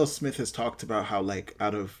 Willow Smith has talked about how, like,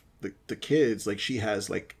 out of the kids, like, she has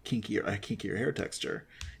like kinkier hair texture,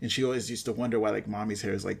 and she always used to wonder why, like, mommy's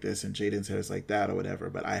hair is like this and Jaden's hair is like that or whatever,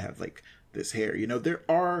 but I have like this hair. You know, there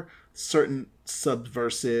are certain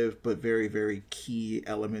subversive but very, very key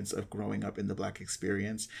elements of growing up in the Black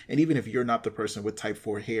experience. And even if you're not the person with type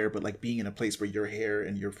 4 hair, but like being in a place where your hair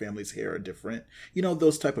and your family's hair are different, you know,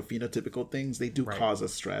 those type of phenotypical things, they do cause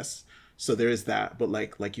us stress. So there is that. But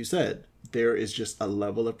like you said, there is just a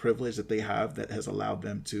level of privilege that they have that has allowed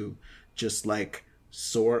them to just like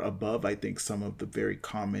soar above, I think, some of the very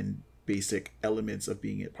common basic elements of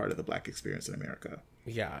being a part of the Black experience in America.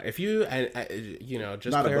 Yeah, if you you know,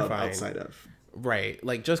 just Not above, clarifying, outside of. right?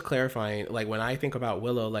 Like just clarifying, like when I think about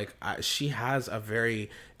Willow, like she has a very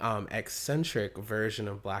eccentric version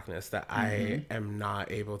of blackness that I am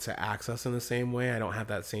not able to access in the same way. I don't have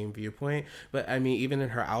that same viewpoint. But I mean, even in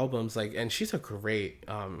her albums, like, and she's a great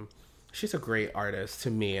artist, to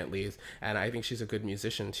me at least, and I think she's a good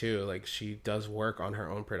musician too. Like she does work on her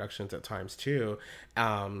own productions at times too,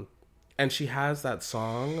 and she has that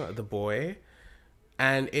song "The Boy,"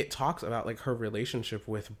 and it talks about like her relationship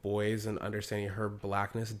with boys and understanding her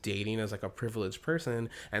blackness, dating as like a privileged person,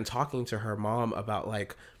 and talking to her mom about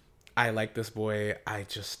like, I like this boy, I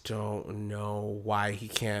just don't know why he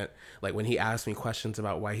can't, like when he asked me questions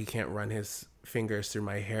about why he can't run his fingers through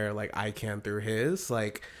my hair like I can through his,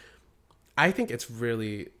 like I think it's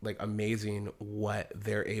really like amazing what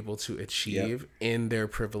they're able to achieve in their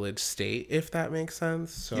privileged state, if that makes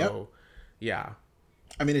sense. So yeah,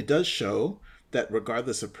 I mean, it does show that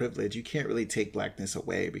regardless of privilege, you can't really take blackness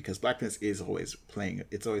away, because blackness is always playing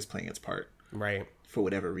its part, right? For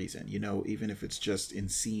whatever reason, you know, even if it's just in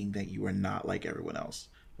seeing that you are not like everyone else.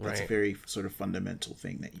 That's Right. a very sort of fundamental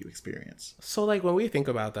thing that you experience. So like when we think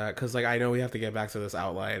about that, because like I know we have to get back to this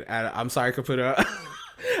outline, and I'm sorry, Caputo.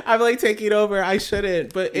 I'm like taking over. I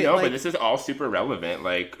shouldn't, but it, No, like, but this is all super relevant.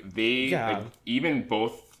 Like they, Yeah. like, even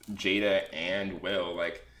both Jada and Will,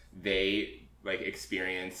 like they like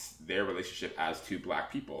experience their relationship as two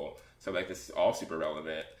black people. So like this is all super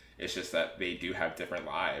relevant. It's just that they do have different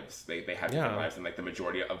lives. They have different lives, and like the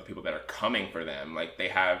majority of the people that are coming for them, like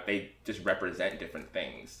they just represent different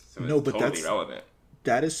things. So it's totally relevant.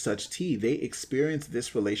 That is such tea. They experience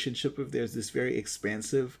this relationship of theirs, this very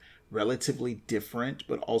expansive, relatively different,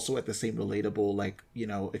 but also at the same relatable, like,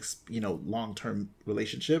 long-term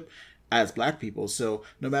relationship as black people. So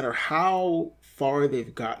no matter how far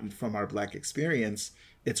they've gotten from our black experience,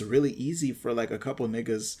 it's really easy for like a couple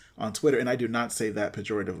niggas on Twitter, and I do not say that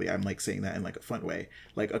pejoratively, I'm like saying that in like a fun way,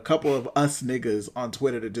 like a couple of us niggas on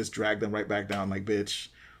Twitter to just drag them right back down, like, bitch,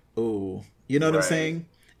 ooh, you know what I'm saying?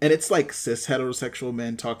 And it's like cis heterosexual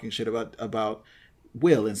men talking shit about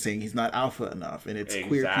Will and saying he's not alpha enough, and it's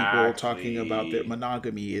queer people talking about their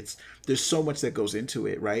monogamy. There's so much that goes into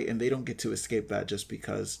it, right? And they don't get to escape that just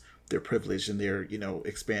because they're privileged and they're,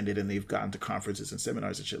 expanded and they've gotten to conferences and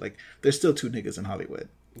seminars and shit. Like, there's still two niggas in Hollywood.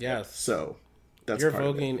 yes. So that's You're part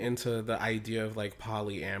of it. voguing into the idea of like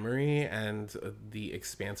polyamory and the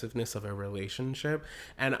expansiveness of a relationship.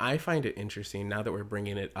 And I find it interesting now that we're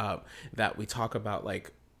bringing it up that we talk about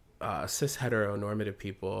like cis heteronormative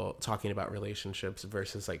people talking about relationships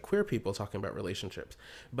versus like queer people talking about relationships.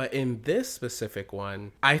 But in this specific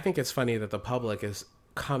one, I think it's funny that the public is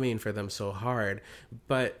coming for them so hard,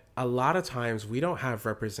 but a lot of times we don't have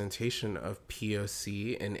representation of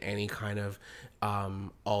POC in any kind of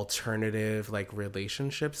alternative like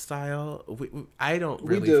relationship style. I don't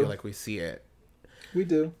really feel like we see it. We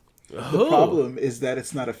do. The problem is that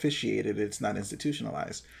it's not officiated. It's not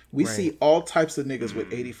institutionalized. We see all types of niggas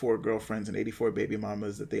with 84 girlfriends and 84 baby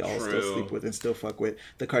mamas that they all still sleep with and still fuck with.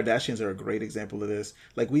 The Kardashians are a great example of this.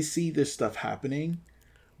 Like, we see this stuff happening,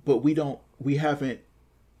 but we haven't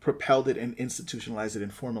propelled it and institutionalized it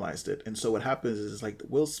and formalized it. And so what happens is like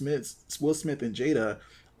Will Smith and Jada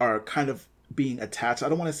are kind of being attached. I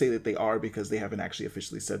don't want to say that they are, because they haven't actually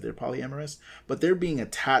officially said they're polyamorous, but they're being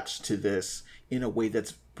attached to this in a way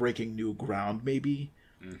that's breaking new ground, maybe,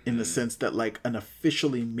 in the sense that like an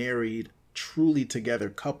officially married, truly together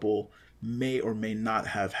couple may or may not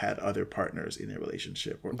have had other partners in their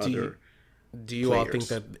relationship or other. Do you all think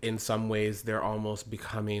that in some ways they're almost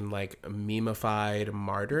becoming like memeified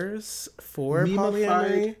martyrs for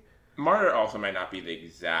polyamory? Martyr also might not be the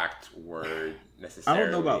exact word necessarily. I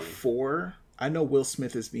don't know about for. I know Will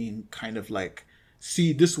Smith is being kind of like,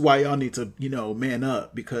 see, this is why y'all need to, man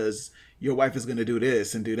up, because your wife is going to do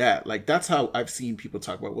this and do that. Like, that's how I've seen people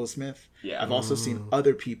talk about Will Smith. Yeah. I've also seen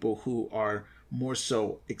other people who are more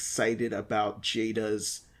so excited about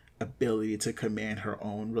Jada's ability to command her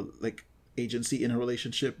own, like, agency in a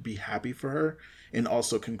relationship, be happy for her, and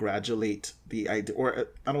also congratulate the idea, or I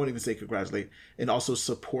don't want to even say congratulate, and also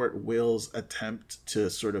support Will's attempt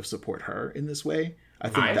to sort of support her in this way. I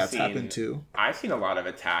think that's happened too. I've seen a lot of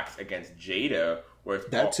attacks against Jada where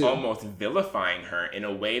it's almost vilifying her in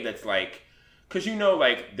a way that's like, because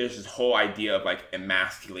like there's this whole idea of like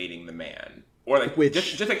emasculating the man, or like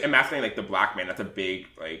just like emasculating like the black man. That's a big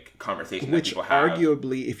like conversation that people have.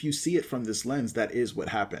 Arguably, if you see it from this lens, that is what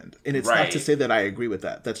happened, and it's not to say that I agree with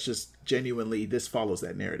that. That's just genuinely, this follows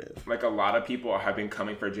that narrative. Like, a lot of people have been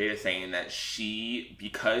coming for Jada, saying that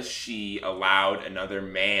because she allowed another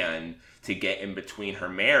man to get in between her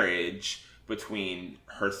marriage, between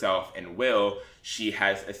herself and Will, she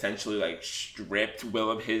has essentially like stripped him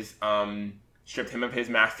of his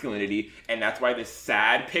masculinity, and that's why this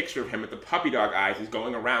sad picture of him with the puppy dog eyes is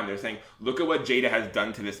going around. They're saying, look at what Jada has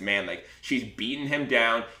done to this man. Like, she's beaten him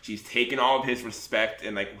down, she's taken all of his respect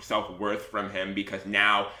and like self-worth from him, because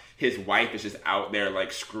now his wife is just out there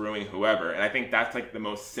like screwing whoever. And I think that's like the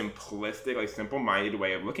most simplistic, like simple-minded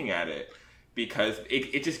way of looking at it, because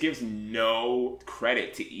it just gives no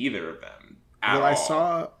credit to either of them.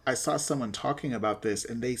 Well, I saw someone talking about this,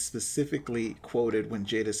 and they specifically quoted when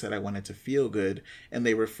Jada said, "I wanted to feel good," and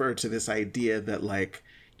they referred to this idea that, like,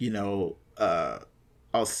 you know,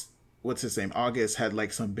 what's his name? August had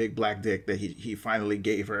like some big black dick that he finally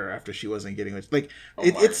gave her after she wasn't getting it. Like,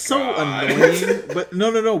 it's so annoying. But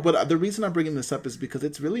no. But the reason I'm bringing this up is because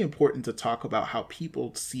it's really important to talk about how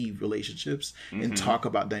people see relationships and talk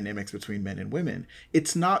about dynamics between men and women.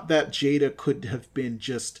 It's not that Jada could have been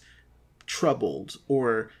just troubled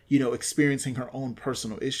or, you know, experiencing her own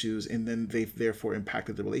personal issues, and then they've therefore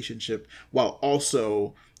impacted the relationship, while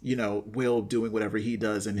also, you know, Will doing whatever he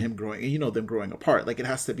does and him growing, and, you know, them growing apart. Like, it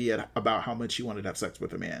has to be about how much he wanted to have sex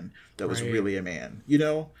with a man that was really a man, you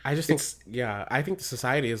know? I just think, I think the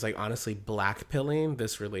society is like honestly blackpilling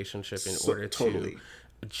this relationship in order to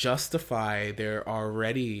justify their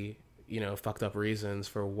already, you know, fucked up reasons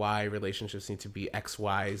for why relationships need to be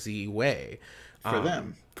XYZ way.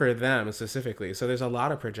 For them specifically. So there's a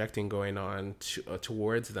lot of projecting going on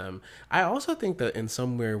towards them. I also think that in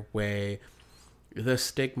some weird way, the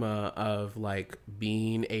stigma of like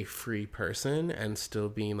being a free person and still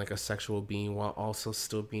being like a sexual being while also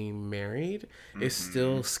still being married is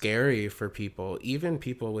still scary for people, even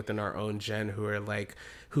people within our own gen who are like,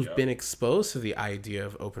 who've been exposed to the idea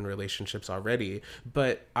of open relationships already.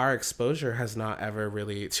 But our exposure has not ever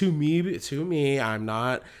really, to me, I'm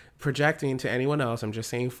not projecting to anyone else, I'm just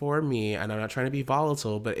saying for me, and I'm not trying to be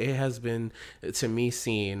volatile, but it has been, to me,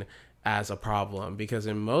 seen as a problem, because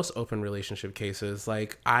in most open relationship cases,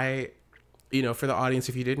 like you know, for the audience,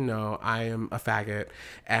 if you didn't know, I am a faggot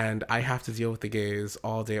and I have to deal with the gays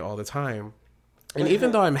all day, all the time. And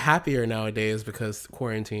even though I'm happier nowadays because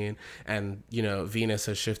quarantine and, you know, Venus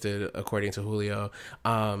has shifted according to Julio,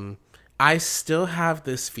 I still have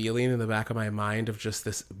this feeling in the back of my mind of just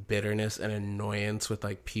this bitterness and annoyance with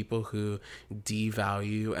like people who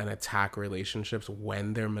devalue and attack relationships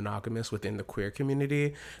when they're monogamous within the queer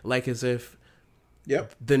community. Like, as if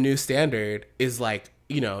the new standard is like,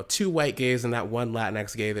 you know, 2 white gays and that one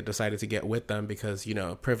Latinx gay that decided to get with them because, you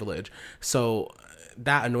know, privilege. So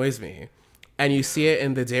that annoys me. And you see it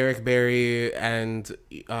in the Derek Barry and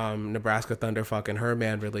Nebraska Thunderfuck and her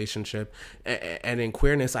man relationship. And in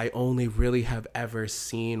queerness, I only really have ever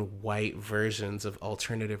seen white versions of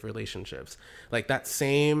alternative relationships. Like, that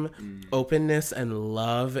same openness and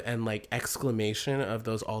love and like exclamation of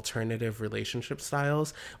those alternative relationship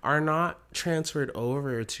styles are not transferred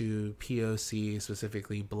over to POC,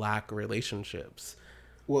 specifically Black relationships.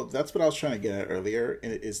 Well, that's what I was trying to get at earlier,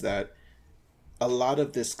 is that a lot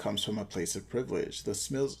of this comes from a place of privilege. The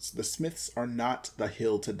Smiths are not the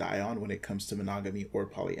hill to die on when it comes to monogamy or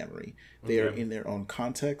polyamory. They are in their own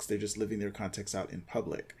context. They're just living their context out in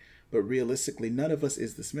public. But realistically, none of us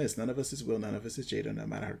is the Smiths. None of us is Will. None of us is Jada, no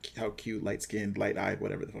matter how cute, light-skinned, light-eyed,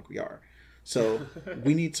 whatever the fuck we are. So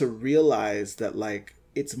we need to realize that, like,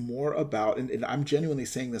 it's more about, and I'm genuinely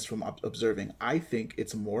saying this from observing, I think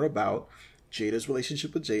it's more about Jada's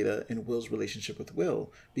relationship with Jada and Will's relationship with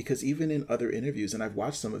Will, because even in other interviews, and I've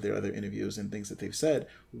watched some of their other interviews and things that they've said,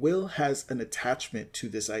 Will has an attachment to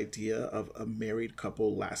this idea of a married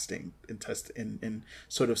couple lasting and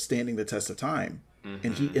sort of standing the test of time.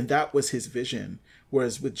 And that was his vision.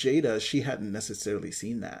 Whereas with Jada, she hadn't necessarily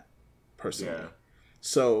seen that personally. Yeah.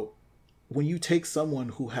 So when you take someone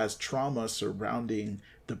who has trauma surrounding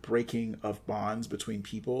the breaking of bonds between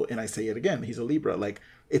people, and I say it again, he's a Libra, like,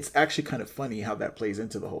 it's actually kind of funny how that plays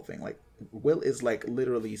into the whole thing. Like, Will is like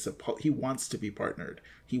literally he wants to be partnered.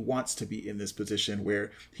 He wants to be in this position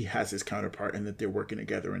where he has his counterpart and that they're working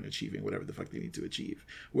together and achieving whatever the fuck they need to achieve.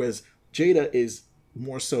 Whereas Jada is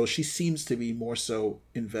more so, she seems to be more so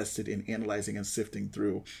invested in analyzing and sifting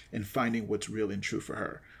through and finding what's real and true for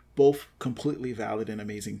her. Both completely valid and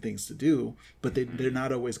amazing things to do, but they're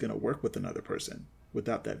not always going to work with another person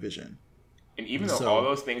without that vision. And even though all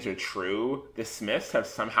those things are true, the Smiths have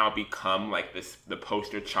somehow become like the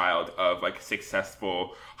poster child of like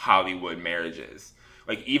successful Hollywood marriages.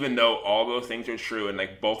 Like, even though all those things are true and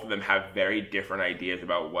like both of them have very different ideas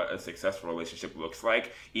about what a successful relationship looks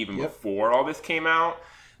like, even before all this came out,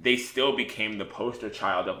 they still became the poster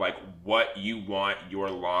child of like what you want your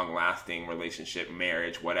long lasting relationship,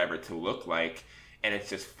 marriage, whatever to look like. And it's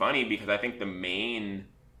just funny because I think the main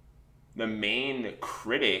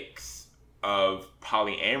critics of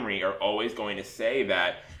polyamory are always going to say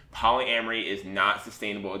that polyamory is not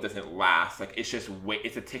sustainable. It doesn't last. Like, it's just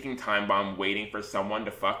it's a ticking time bomb waiting for someone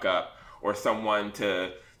to fuck up or someone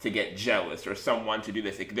to get jealous or someone to do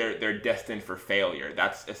this. Like, they're destined for failure.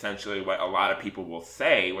 That's essentially what a lot of people will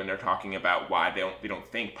say when they're talking about why they don't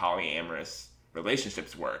think polyamorous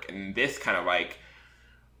relationships work. And this kind of like,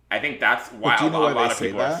 I think that's why a lot of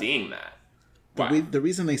people are seeing that. The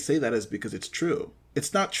reason they say that is because it's true.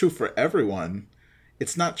 It's not true for everyone.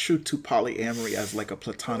 It's not true to polyamory as like a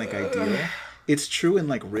platonic idea. It's true in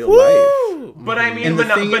like real life. But I mean,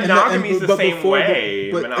 monogamy is the same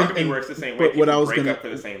way. Monogamy works the same way. People break up for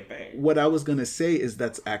the same thing. What I was going to say is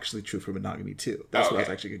that's actually true for monogamy too. That's what I was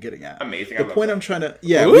actually getting at. Amazing. The point I'm trying to...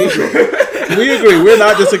 Yeah, we agree. We agree. We're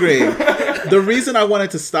not disagreeing. The reason I wanted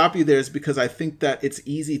to stop you there is because I think that it's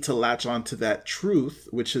easy to latch on to that truth,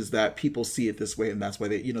 which is that people see it this way and that's why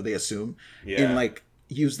they assume. Yeah. And like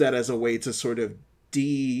use that as a way to sort of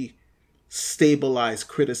destabilize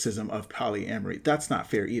criticism of polyamory. That's not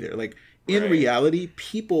fair either. Like in reality,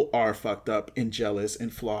 people are fucked up and jealous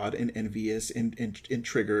and flawed and envious and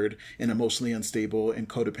triggered and emotionally unstable and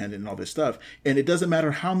codependent and all this stuff. And it doesn't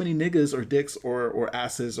matter how many niggas or dicks or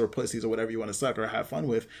asses or pussies or whatever you want to suck or have fun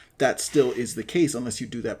with, that still is the case unless you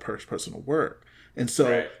do that personal work. And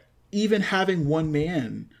so even having one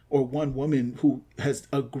man or one woman who has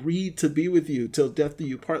agreed to be with you till death do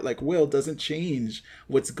you part like Will doesn't change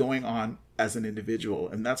what's going on as an individual.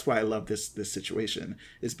 And that's why I love this situation,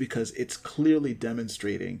 is because it's clearly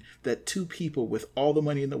demonstrating that two people with all the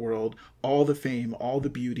money in the world, all the fame, all the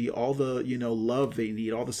beauty, all the love they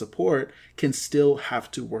need, all the support, can still have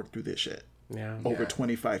to work through this shit. Over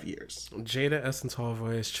 25 years. Jada Essence Hall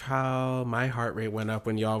voice, child, my heart rate went up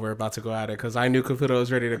when y'all were about to go at it because I knew Caputo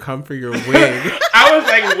was ready to come for your wig. I was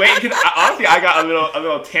like, wait, because honestly, I got a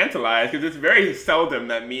little tantalized because it's very seldom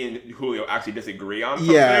that me and Julio actually disagree on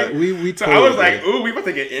something. Yeah, we so totally I was like, ooh, we about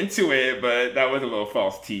to get into it, but that was a little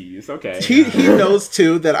false tease. Okay. He knows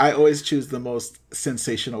too that I always choose the most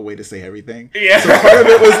sensational way to say everything. Yeah. So part of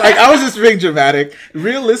it was like, I was just being dramatic.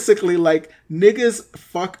 Realistically, like, niggas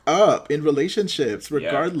fuck up in relationships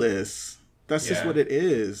regardless. That's just what it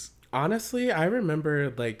is. Honestly, I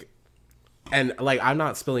remember and I'm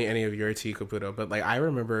not spilling any of your tea, Caputo, but like I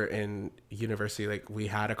remember in university, like we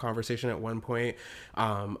had a conversation at one point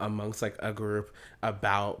amongst like a group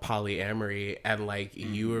about polyamory, and like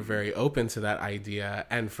you were very open to that idea.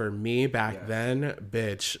 And for me back then,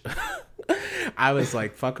 bitch, I was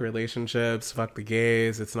like, fuck relationships, fuck the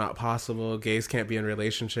gays. It's not possible. Gays can't be in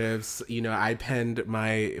relationships. I penned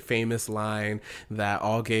my famous line that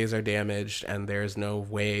all gays are damaged and there's no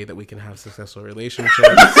way that we can have successful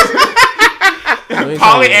relationships.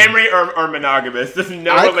 Polyamory or monogamous. There's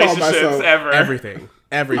no relationships ever. Everything.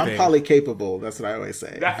 I'm polycapable. That's what I always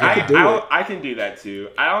say. I can do that too.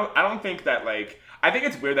 I don't think that like. I think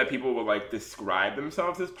it's weird that people will like describe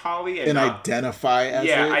themselves as poly and identify as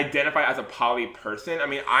identify as a poly person. I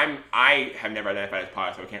mean, I have never identified as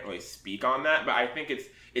poly, so I can't really speak on that. But I think it's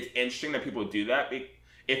interesting that people do that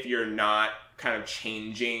if you're not kind of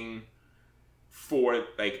changing for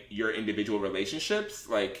like your individual relationships,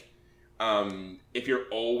 like. If you're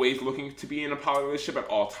always looking to be in a poly relationship at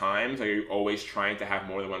all times, like you're always trying to have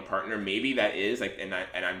more than one partner, maybe that is like, and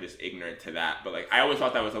I'm just ignorant to that. But like, I always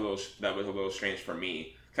thought that was a little strange for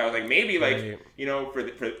me. So I was like, maybe like,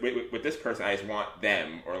 with this person, I just want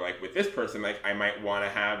them, or like with this person, like I might want to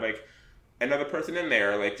have like another person in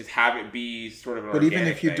there, like just have it be sort of an But even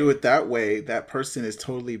if you thing. do it that way, that person is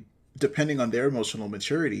totally, depending on their emotional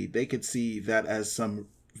maturity, they could see that as some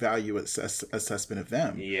value assessment of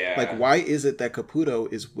them. Yeah. Like, why is it that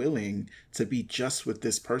Caputo is willing to be just with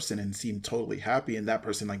this person and seem totally happy, and that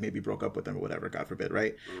person like maybe broke up with them or whatever, God forbid,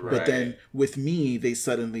 right? But then with me, they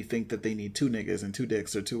suddenly think that they need two niggas and two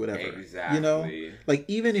dicks or two whatever. Exactly. Like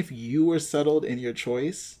even if you were settled in your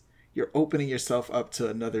choice, you're opening yourself up to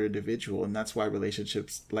another individual, and that's why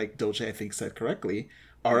relationships, like Dolce I think said correctly,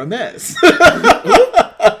 are a mess.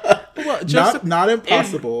 Well, not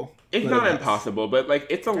impossible. It's not impossible, but like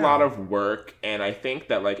it's a lot of work, and I think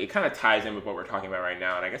that like it kind of ties in with what we're talking about right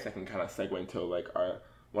now, and I guess I can kind of segue into like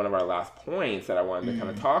one of our last points that I wanted to kind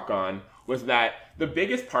of talk on, was that the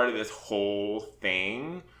biggest part of this whole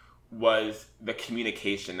thing was the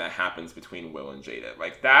communication that happens between Will and Jada.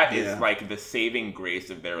 Like that is like the saving grace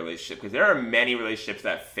of their relationship, because there are many relationships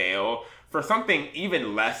that fail for something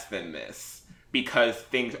even less than this because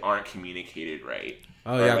things aren't communicated right.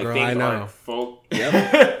 Oh yeah, like, girl, I know. Yep.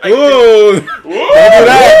 Ooh, don't do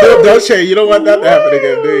that. Don't share. You don't want that to happen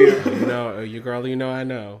again, do you? No, you girl, I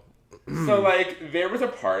know. So, like, there was a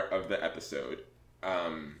part of the episode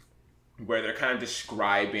where they're kind of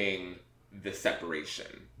describing the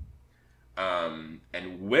separation.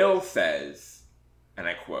 And Will says, and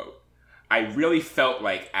I quote, "I really felt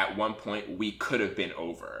like at one point we could have been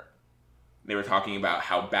over." They were talking about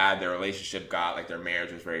how bad their relationship got, like their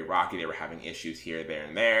marriage was very rocky, they were having issues here, there,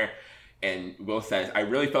 and there. And Will says, "I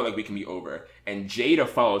really felt like we can be over." And Jada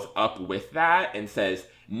follows up with that and says,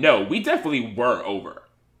 "No, we definitely were over.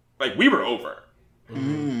 Like, we were over."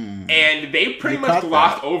 And they pretty much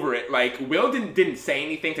glossed over it. Like, Will didn't say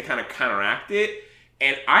anything to kind of counteract it.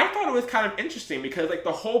 And I thought it was kind of interesting because, like,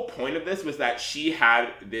 the whole point of this was that she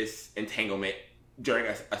had this entanglement during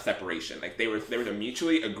a separation. Like, there was a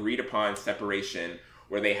mutually agreed upon separation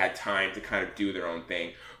where they had time to kind of do their own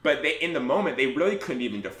thing. But in the moment, they really couldn't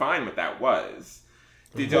even define what that was.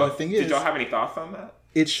 Did y'all have any thoughts on that?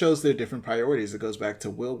 It shows their different priorities. It goes back to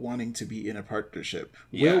Will wanting to be in a partnership.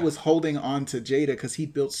 Yeah. Will was holding on to Jada because he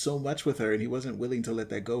built so much with her and he wasn't willing to let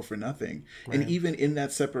that go for nothing. Right. And even in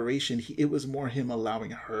that separation, it was more him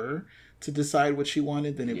allowing her to decide what she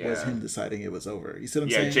wanted than it was him deciding it was over. You see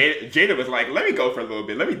what I'm saying? Jada was like, "Let me go for a little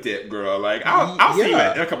bit. Let me dip, girl. Like, I'll see you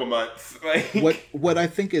in a couple months." Like, what I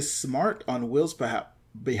think is smart on Will's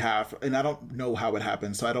behalf, and I don't know how it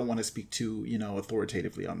happened, so I don't want to speak too,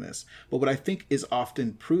 authoritatively on this. But what I think is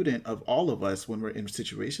often prudent of all of us when we're in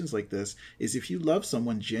situations like this is if you love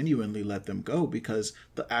someone, genuinely let them go, because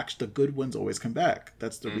the good ones always come back.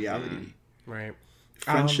 That's the reality. Right.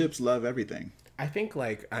 Friendships, love, everything. I think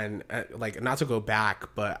not to go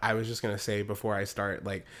back, but I was just going to say before I start,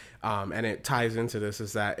 and it ties into this,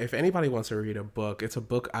 is that if anybody wants to read a book, it's a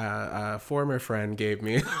book a former friend gave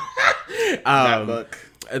me. That book.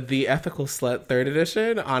 The Ethical Slut 3rd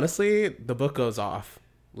edition. Honestly, the book goes off.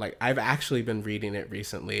 Like, I've actually been reading it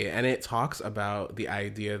recently, and it talks about the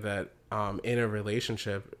idea that in a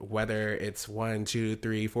relationship, whether it's 1, 2,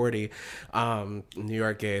 3, 40, New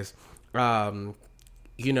York gays, there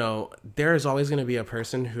is always going to be a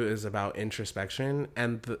person who is about introspection,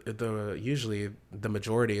 and usually the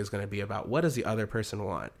majority is going to be about what does the other person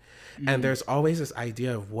want. Mm-hmm. And there's always this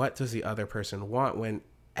idea of what does the other person want, when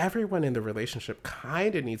everyone in the relationship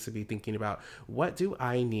kind of needs to be thinking about what do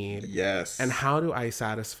I need? Yes. And how do I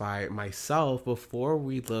satisfy myself before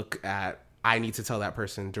we look at I need to tell that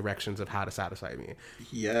person directions of how to satisfy me.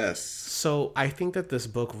 Yes. So I think that this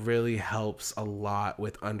book really helps a lot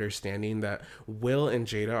with understanding that Will and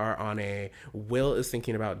Jada are Will is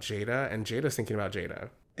thinking about Jada and Jada's thinking about Jada.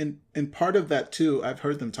 And part of that too, I've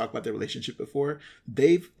heard them talk about their relationship before.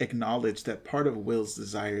 They've acknowledged that part of Will's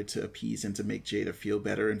desire to appease and to make Jada feel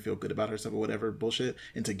better and feel good about herself or whatever bullshit,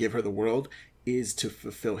 and to give her the world, is to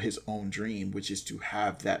fulfill his own dream, which is to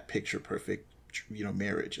have that picture perfect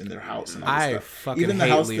marriage in their house and all this stuff. Fucking even the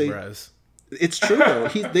hate house Libras. It's true though.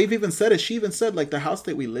 They've even said it. She even said, like, the house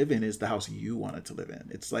that we live in is the house you wanted to live in.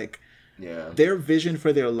 It's like their vision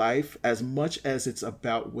for their life, as much as it's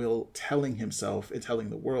about Will telling himself and telling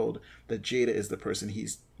the world that Jada is the person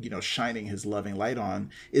he's shining his loving light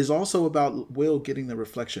on, is also about Will getting the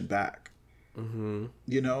reflection back. Mm-hmm.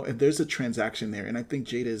 And there's a transaction there, and I think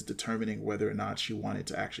Jada is determining whether or not she wanted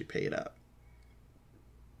to actually pay it up.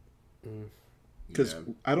 Because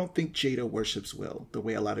I don't think Jada worships Will the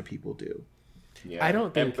way a lot of people do. Yeah, I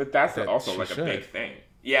don't think. But that's also like a big thing.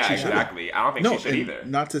 Yeah, exactly. I don't think she should either.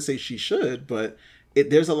 Not to say she should, but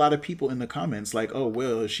there's a lot of people in the comments like, "Oh,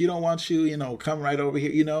 Will, if she don't want you, come right over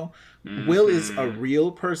here." Mm-hmm. Will is a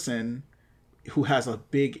real person who has a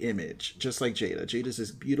big image, just like Jada. Jada's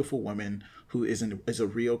this beautiful woman who is a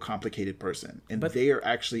real complicated person, and they are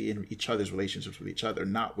actually in each other's relationships with each other,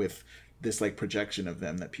 not with this like projection of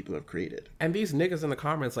them that people have created. And these niggas in the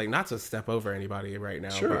comments, like, not to step over anybody right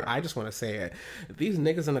now, but I just want to say it. These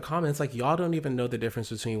niggas in the comments, like, y'all don't even know the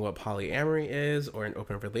difference between what polyamory is or an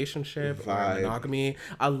open relationship or monogamy.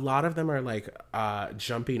 A lot of them are like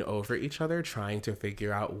jumping over each other, trying to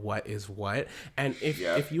figure out what is what. And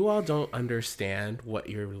if you all don't understand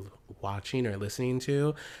what you're watching or listening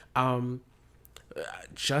to,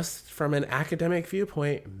 just from an academic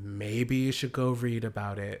viewpoint, maybe you should go read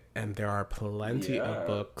about it. And there are plenty of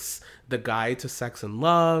books. The Guide to Sex and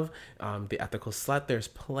Love, The Ethical Slut. There's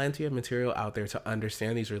plenty of material out there to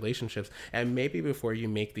understand these relationships. And maybe before you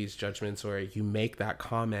make these judgments or you make that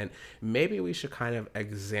comment, maybe we should kind of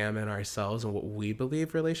examine ourselves and what we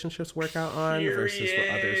believe relationships work out on versus what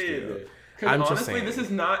others do. Because honestly, this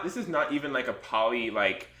is not even like a poly,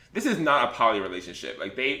 like, this is not a poly relationship.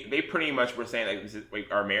 Like, they pretty much were saying, like, this is, like,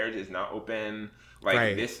 our marriage is not open.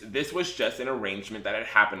 Like, this was just an arrangement that had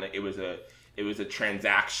happened. It was a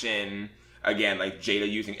transaction. again, like Jada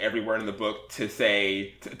using every word in the book to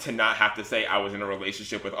say, to not have to say I was in a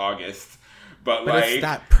relationship with August. But like, it's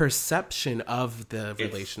that perception of the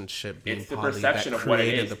relationship being it's the poly perception that of what it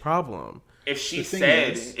created is. the problem. If she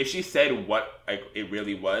said what like it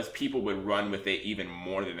really was, people would run with it even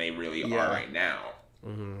more than they really are right now.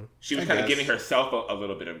 Mm-hmm. She was kind of giving herself a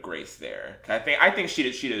little bit of grace there. I think she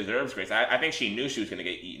deserves grace. I think she knew she was going to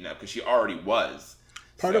get eaten up because she already was.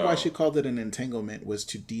 Part of why she called it an entanglement was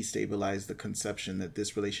to destabilize the conception that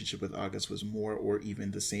this relationship with August was more or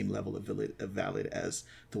even the same level of valid as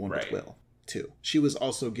the one with Will, too. She was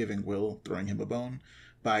also giving Will, throwing him a bone,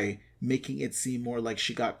 by making it seem more like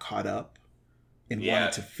she got caught up and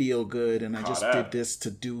wanted to feel good, and I just did this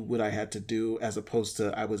to do what I had to do, as opposed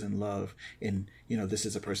to I was in love, and this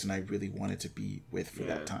is a person I really wanted to be with for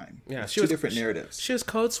that time. Yeah, two different narratives. She was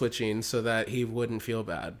code switching so that he wouldn't feel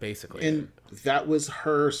bad, basically. And that was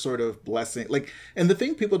her sort of blessing. Like, and the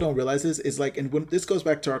thing people don't realize is like, and when this goes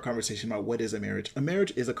back to our conversation about what is a marriage. A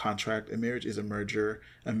marriage is a contract. A marriage is a merger.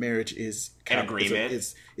 A marriage is an agreement.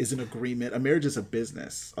 Is an agreement. A marriage is a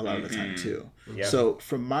business a lot of the time too. Yeah. So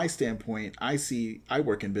from my standpoint, I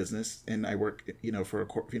work in business, and I work for a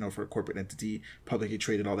corporate entity, publicly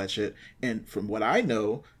traded, all that shit. And from what I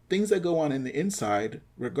know, things that go on in the inside,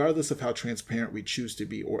 regardless of how transparent we choose to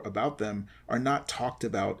be or about them, are not talked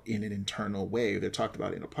about in an internal way. They're talked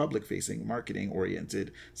about in a public-facing,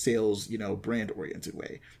 marketing-oriented, sales, brand-oriented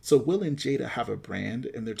way. So Will and Jada have a brand,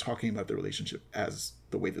 and they're talking about their relationship as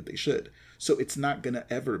the way that they should. So it's not going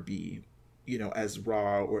to ever be, as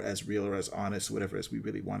raw or as real or as honest, whatever, as we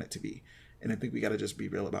really want it to be. And I think we got to just be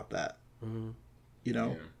real about that. Mm-hmm.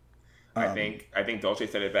 Yeah. I think Dolce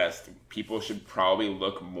said it best. People should probably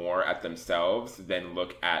look more at themselves than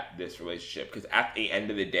look at this relationship, because at the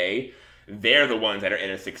end of the day, they're the ones that are in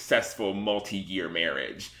a successful multi-year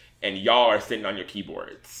marriage, and y'all are sitting on your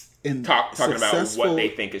keyboards and talking about what they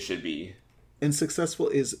think it should be. And successful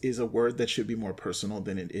is a word that should be more personal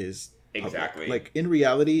than it is public. Exactly. Like, in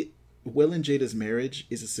reality, Will and Jada's marriage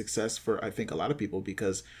is a success for, I think, a lot of people,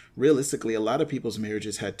 because realistically, a lot of people's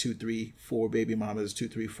marriages had 2, 3, 4 baby mamas, 2,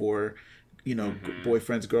 3, 4,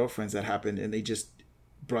 boyfriends, girlfriends that happened, and they just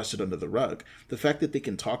brushed it under the rug. The fact that they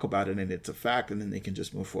can talk about it and it's a fact, and then they can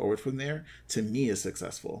just move forward from there, to me is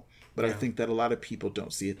successful. But I think that a lot of people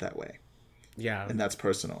don't see it that way. Yeah. And that's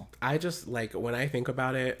personal. I just, like, when I think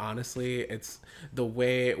about it, honestly, it's the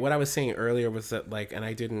way, what I was saying earlier was that, like, and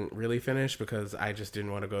I didn't really finish because I just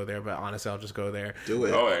didn't want to go there, but honestly, I'll just go there. Do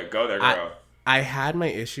it. Go there, girl. I had my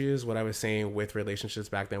issues, what I was saying, with relationships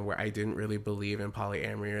back then, where I didn't really believe in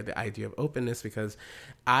polyamory or the idea of openness, because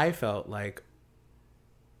I felt like,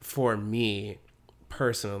 for me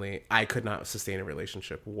personally, I could not sustain a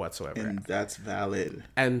relationship whatsoever. And that's valid.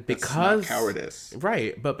 And because... That's not cowardice.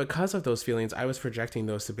 Right. But because of those feelings, I was projecting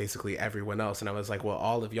those to basically everyone else. And I was like, well,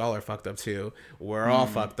 all of y'all are fucked up too. We're all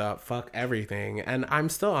fucked up. Fuck everything. And I'm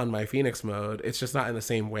still on my Phoenix mode. It's just not in the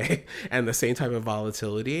same way and the same type of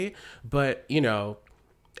volatility. But,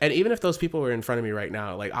 and even if those people were in front of me right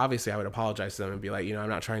now, like, obviously I would apologize to them and be like, I'm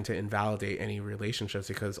not trying to invalidate any relationships,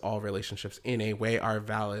 because all relationships in a way are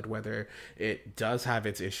valid, whether it does have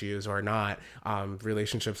its issues or not.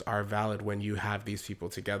 Relationships are valid when you have these people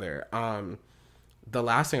together. The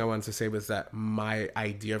last thing I wanted to say was that my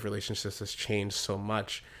idea of relationships has changed so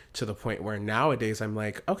much, to the point where nowadays I'm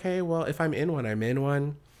like, okay, well, if I'm in one, I'm in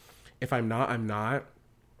one. If I'm not, I'm not.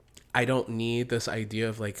 I don't need this idea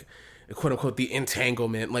of, like, quote unquote, the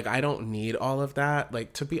entanglement. Like, I don't need all of that.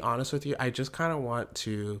 Like, to be honest with you, I just kind of want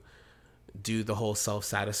to do the whole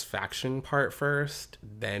self-satisfaction part first,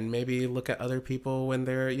 then maybe look at other people when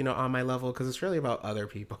they're, on my level, because it's really about other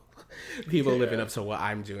people living up to what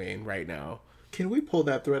I'm doing right now. Can we pull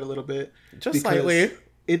that thread a little bit? Just slightly.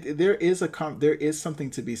 There is something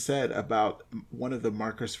to be said about one of the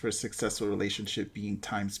markers for a successful relationship being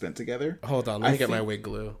time spent together. Hold on, let me get my wig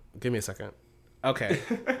glue. Give me a second. Okay,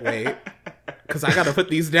 wait, because I gotta put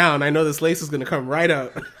these down. I know this lace is gonna come right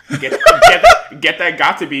up. Get that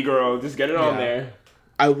got to be, girl. Just get it on there.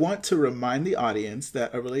 I want to remind the audience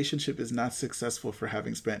that a relationship is not successful for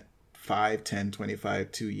having spent 5, 10,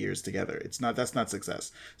 25, 2 years together. That's not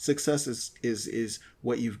success. Success is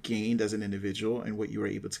what you've gained as an individual and what you were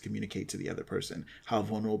able to communicate to the other person, how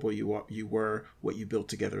vulnerable you were, what you built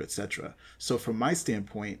together, etc. So from my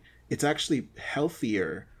standpoint, it's actually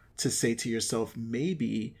healthier to say to yourself,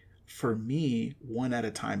 maybe for me, 1 at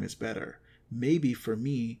a time is better. Maybe for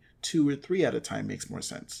me, 2 or 3 at a time makes more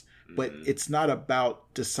sense. But it's not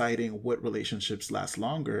about deciding what relationships last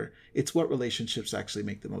longer. It's what relationships actually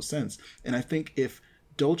make the most sense. And I think if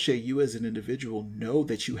Dolce, you as an individual know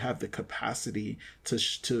that you have the capacity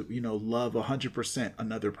to love 100%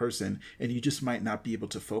 another person, and you just might not be able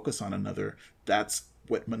to focus on another. That's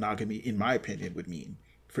what monogamy, in my opinion, would mean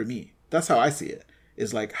for me. That's how I see it.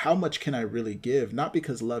 Is like, how much can I really give? Not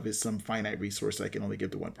because love is some finite resource I can only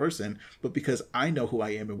give to one person, but because I know who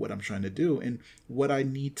I am and what I'm trying to do, and what I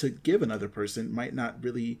need to give another person might not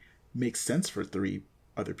really make sense for 3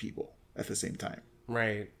 other people at the same time.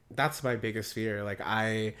 Right. That's my biggest fear. Like,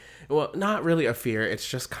 not really a fear. It's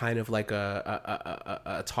just kind of like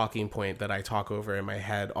a talking point that I talk over in my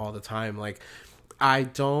head all the time. Like, I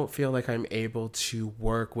don't feel like I'm able to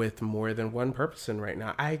work with more than one person right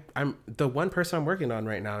now. I'm the one person I'm working on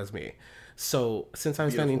right now is me. So since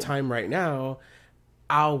I'm spending time right now,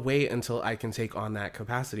 I'll wait until I can take on that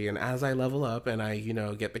capacity. And as I level up and I,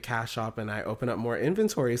 get the cash up and I open up more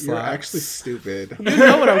inventory slots. You're actually stupid. You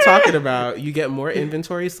know what I'm talking about. You get more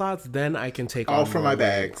inventory slots, then I can take all on for more my weight.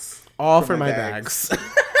 bags. All for my bags.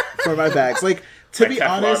 For my bags. Like, to be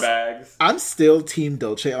honest, bags. I'm still Team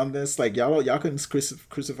Dolce on this. Like, y'all can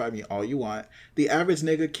crucify me all you want. The average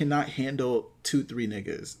nigga cannot handle 2-3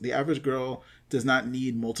 niggas. The average girl does not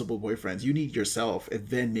need multiple boyfriends. You need yourself and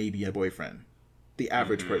then maybe a boyfriend. The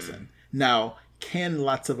average person. Now, can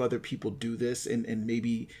lots of other people do this and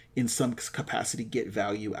maybe in some capacity get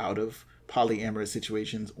value out of polyamorous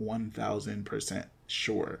situations? 1,000%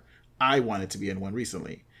 sure. I wanted to be in one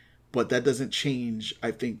recently. But that doesn't change,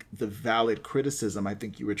 I think, the valid criticism I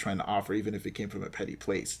think you were trying to offer, even if it came from a petty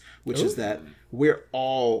place, which is that we're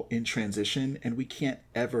all in transition and we can't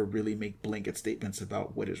ever really make blanket statements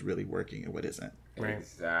about what is really working and what isn't. Right.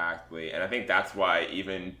 Exactly. And I think that's why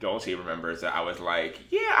even Dolce remembers that I was like,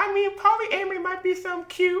 yeah, I mean, polyamory might be some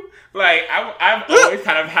cute. Like, I've always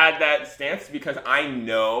kind of had that stance because I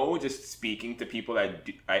know, just speaking to people that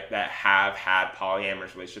have had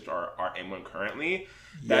polyamorous relationships or are in one currently,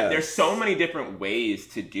 that there's so many different ways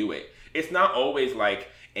to do it. It's not always like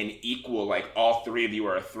an equal, like all 3 of you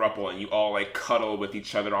are a throuple and you all like cuddle with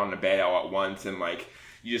each other on the bed all at once and like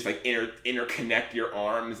you just like interconnect your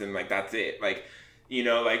arms and like that's it. Like,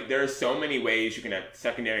 like there are so many ways you can have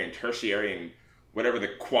secondary and tertiary and whatever the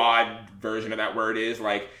quad version of that word is.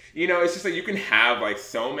 Like, it's just like you can have like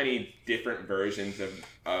so many different versions of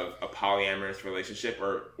a polyamorous relationship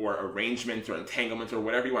or arrangements or entanglements or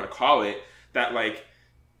whatever you want to call it, that like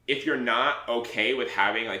if you're not okay with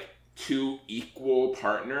having like 2 equal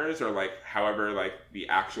partners or like however like the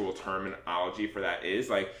actual terminology for that is,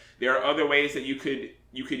 like there are other ways that you could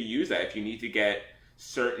use that. If you need to get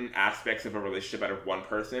certain aspects of a relationship out of one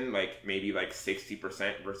person, like maybe like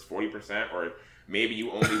 60% versus 40%, or maybe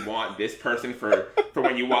you only want this person for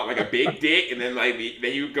when you want like a big dick, and then like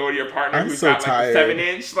then you go to your partner who's got like a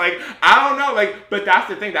 7-inch. Like, I don't know, like, but that's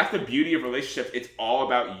the thing. That's the beauty of relationships. It's all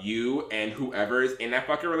about you and whoever is in that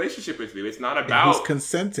fucking relationship with you. It's not about and who's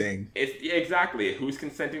consenting. It's exactly who's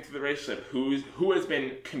consenting to the relationship, who has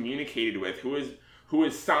been communicated with, who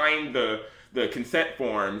has signed the consent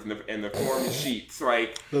forms and the form sheets,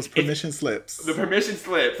 like those permission slips. The permission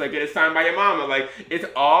slips, like, get it signed by your mama. Like, it's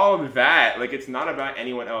all that. Like, it's not about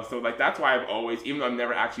anyone else. So, like, that's why I've always, even though I've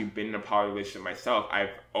never actually been in a poly relationship myself, I've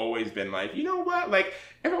always been like, you know what? Like,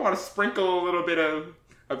 if I want to sprinkle a little bit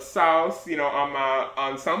of sauce,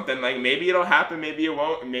 on something, like, maybe it'll happen, maybe it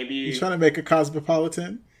won't, maybe... You trying to make a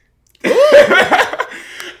cosmopolitan?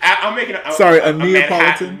 I'm making a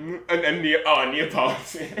Neapolitan? A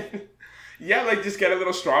Neapolitan. Yeah, like just get a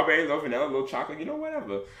little strawberry, a little vanilla, a little chocolate,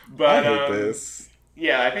 whatever. But I hate this.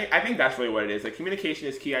 Yeah, I think that's really what it is. Like, communication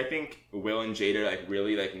is key. I think Will and Jada like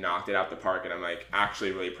really like knocked it out the park, and I'm like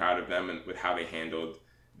actually really proud of them and with how they handled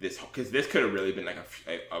this, because this could have really been like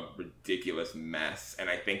a ridiculous mess, and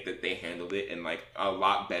I think that they handled it in like a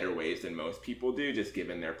lot better ways than most people do, just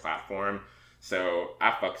given their platform. So I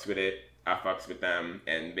fucks with it. I fucks with them,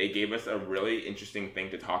 and they gave us a really interesting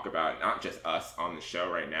thing to talk about, not just us on the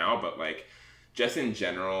show right now, but like just in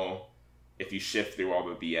general. If you shift through all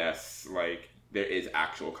the BS, like there is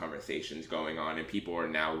actual conversations going on, and people are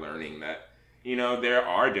now learning that, there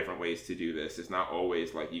are different ways to do this. It's not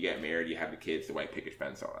always like you get married, you have the kids, the white picket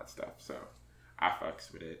fence, all that stuff. So I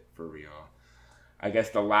fucks with it for real. I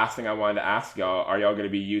guess the last thing I wanted to ask y'all, are y'all going to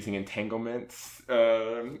be using entanglements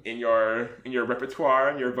in your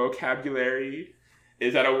repertoire, in your vocabulary?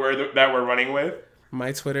 Is that a word that we're running with?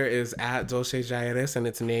 My Twitter is @DolceJairis, and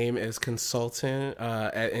its name is consultant,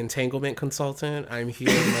 entanglement consultant. I'm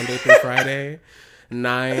here Monday through Friday,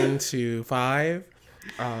 9 to 5.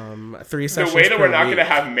 3 sessions. The way that we're not week. going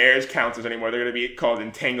to have marriage counselors anymore, they're going to be called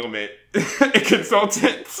entanglement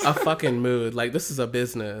consultants. A fucking mood. Like, this is a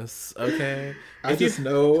business, okay? I just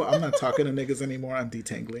know I'm not talking to niggas anymore. I'm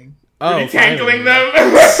detangling. Oh, detangling finally. them.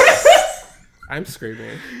 I'm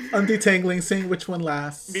screaming. I'm detangling, seeing which one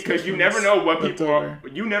lasts. Because you Which never one's know what left people over.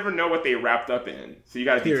 you never know what they wrapped up in. So you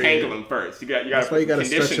gotta Period. detangle them first. You got That's why you gotta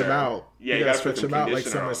stretch conditioner. them out. Yeah, you gotta put stretch some them out, like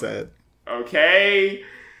conditioner Summer on them. said. Okay.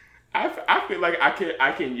 I feel like I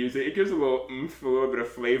can use it. It gives a little oomph, a little bit of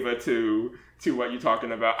flavor to what you're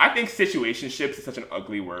talking about. I think situationships is such an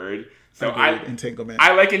ugly word. So Agreed. Entanglement.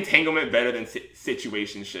 I like entanglement better than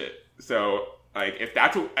situationship. So like if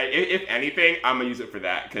that's if anything, I'm gonna use it for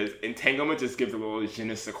that because entanglement just gives a little je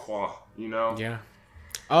ne sais quoi, you know? Yeah.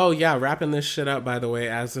 Oh yeah, wrapping this shit up by the way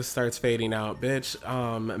as this starts fading out, bitch.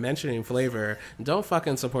 Mentioning flavor, don't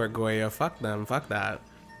fucking support Goya. Fuck them. Fuck that.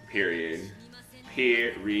 Period.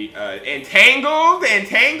 Entangled,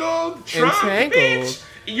 Trump, Entangled. bitch.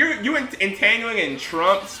 You entangling in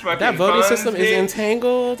Trump's fucking. That voting funds, system is bitch.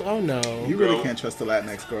 entangled. Oh no. You really Bro. can't trust the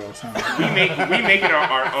Latinx girls, huh? We making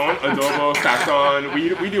our own adobo sazon.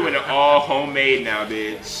 We doing it all homemade now,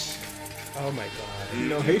 bitch. Oh my god. You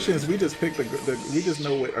know, Haitians, we just pick we just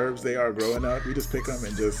know what herbs they are growing up. We just pick them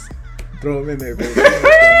and just throw them in there, baby.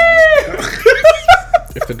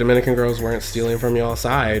 If the Dominican girls weren't stealing from y'all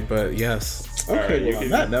side, but yes. Okay, you well, on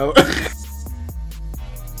can- that note.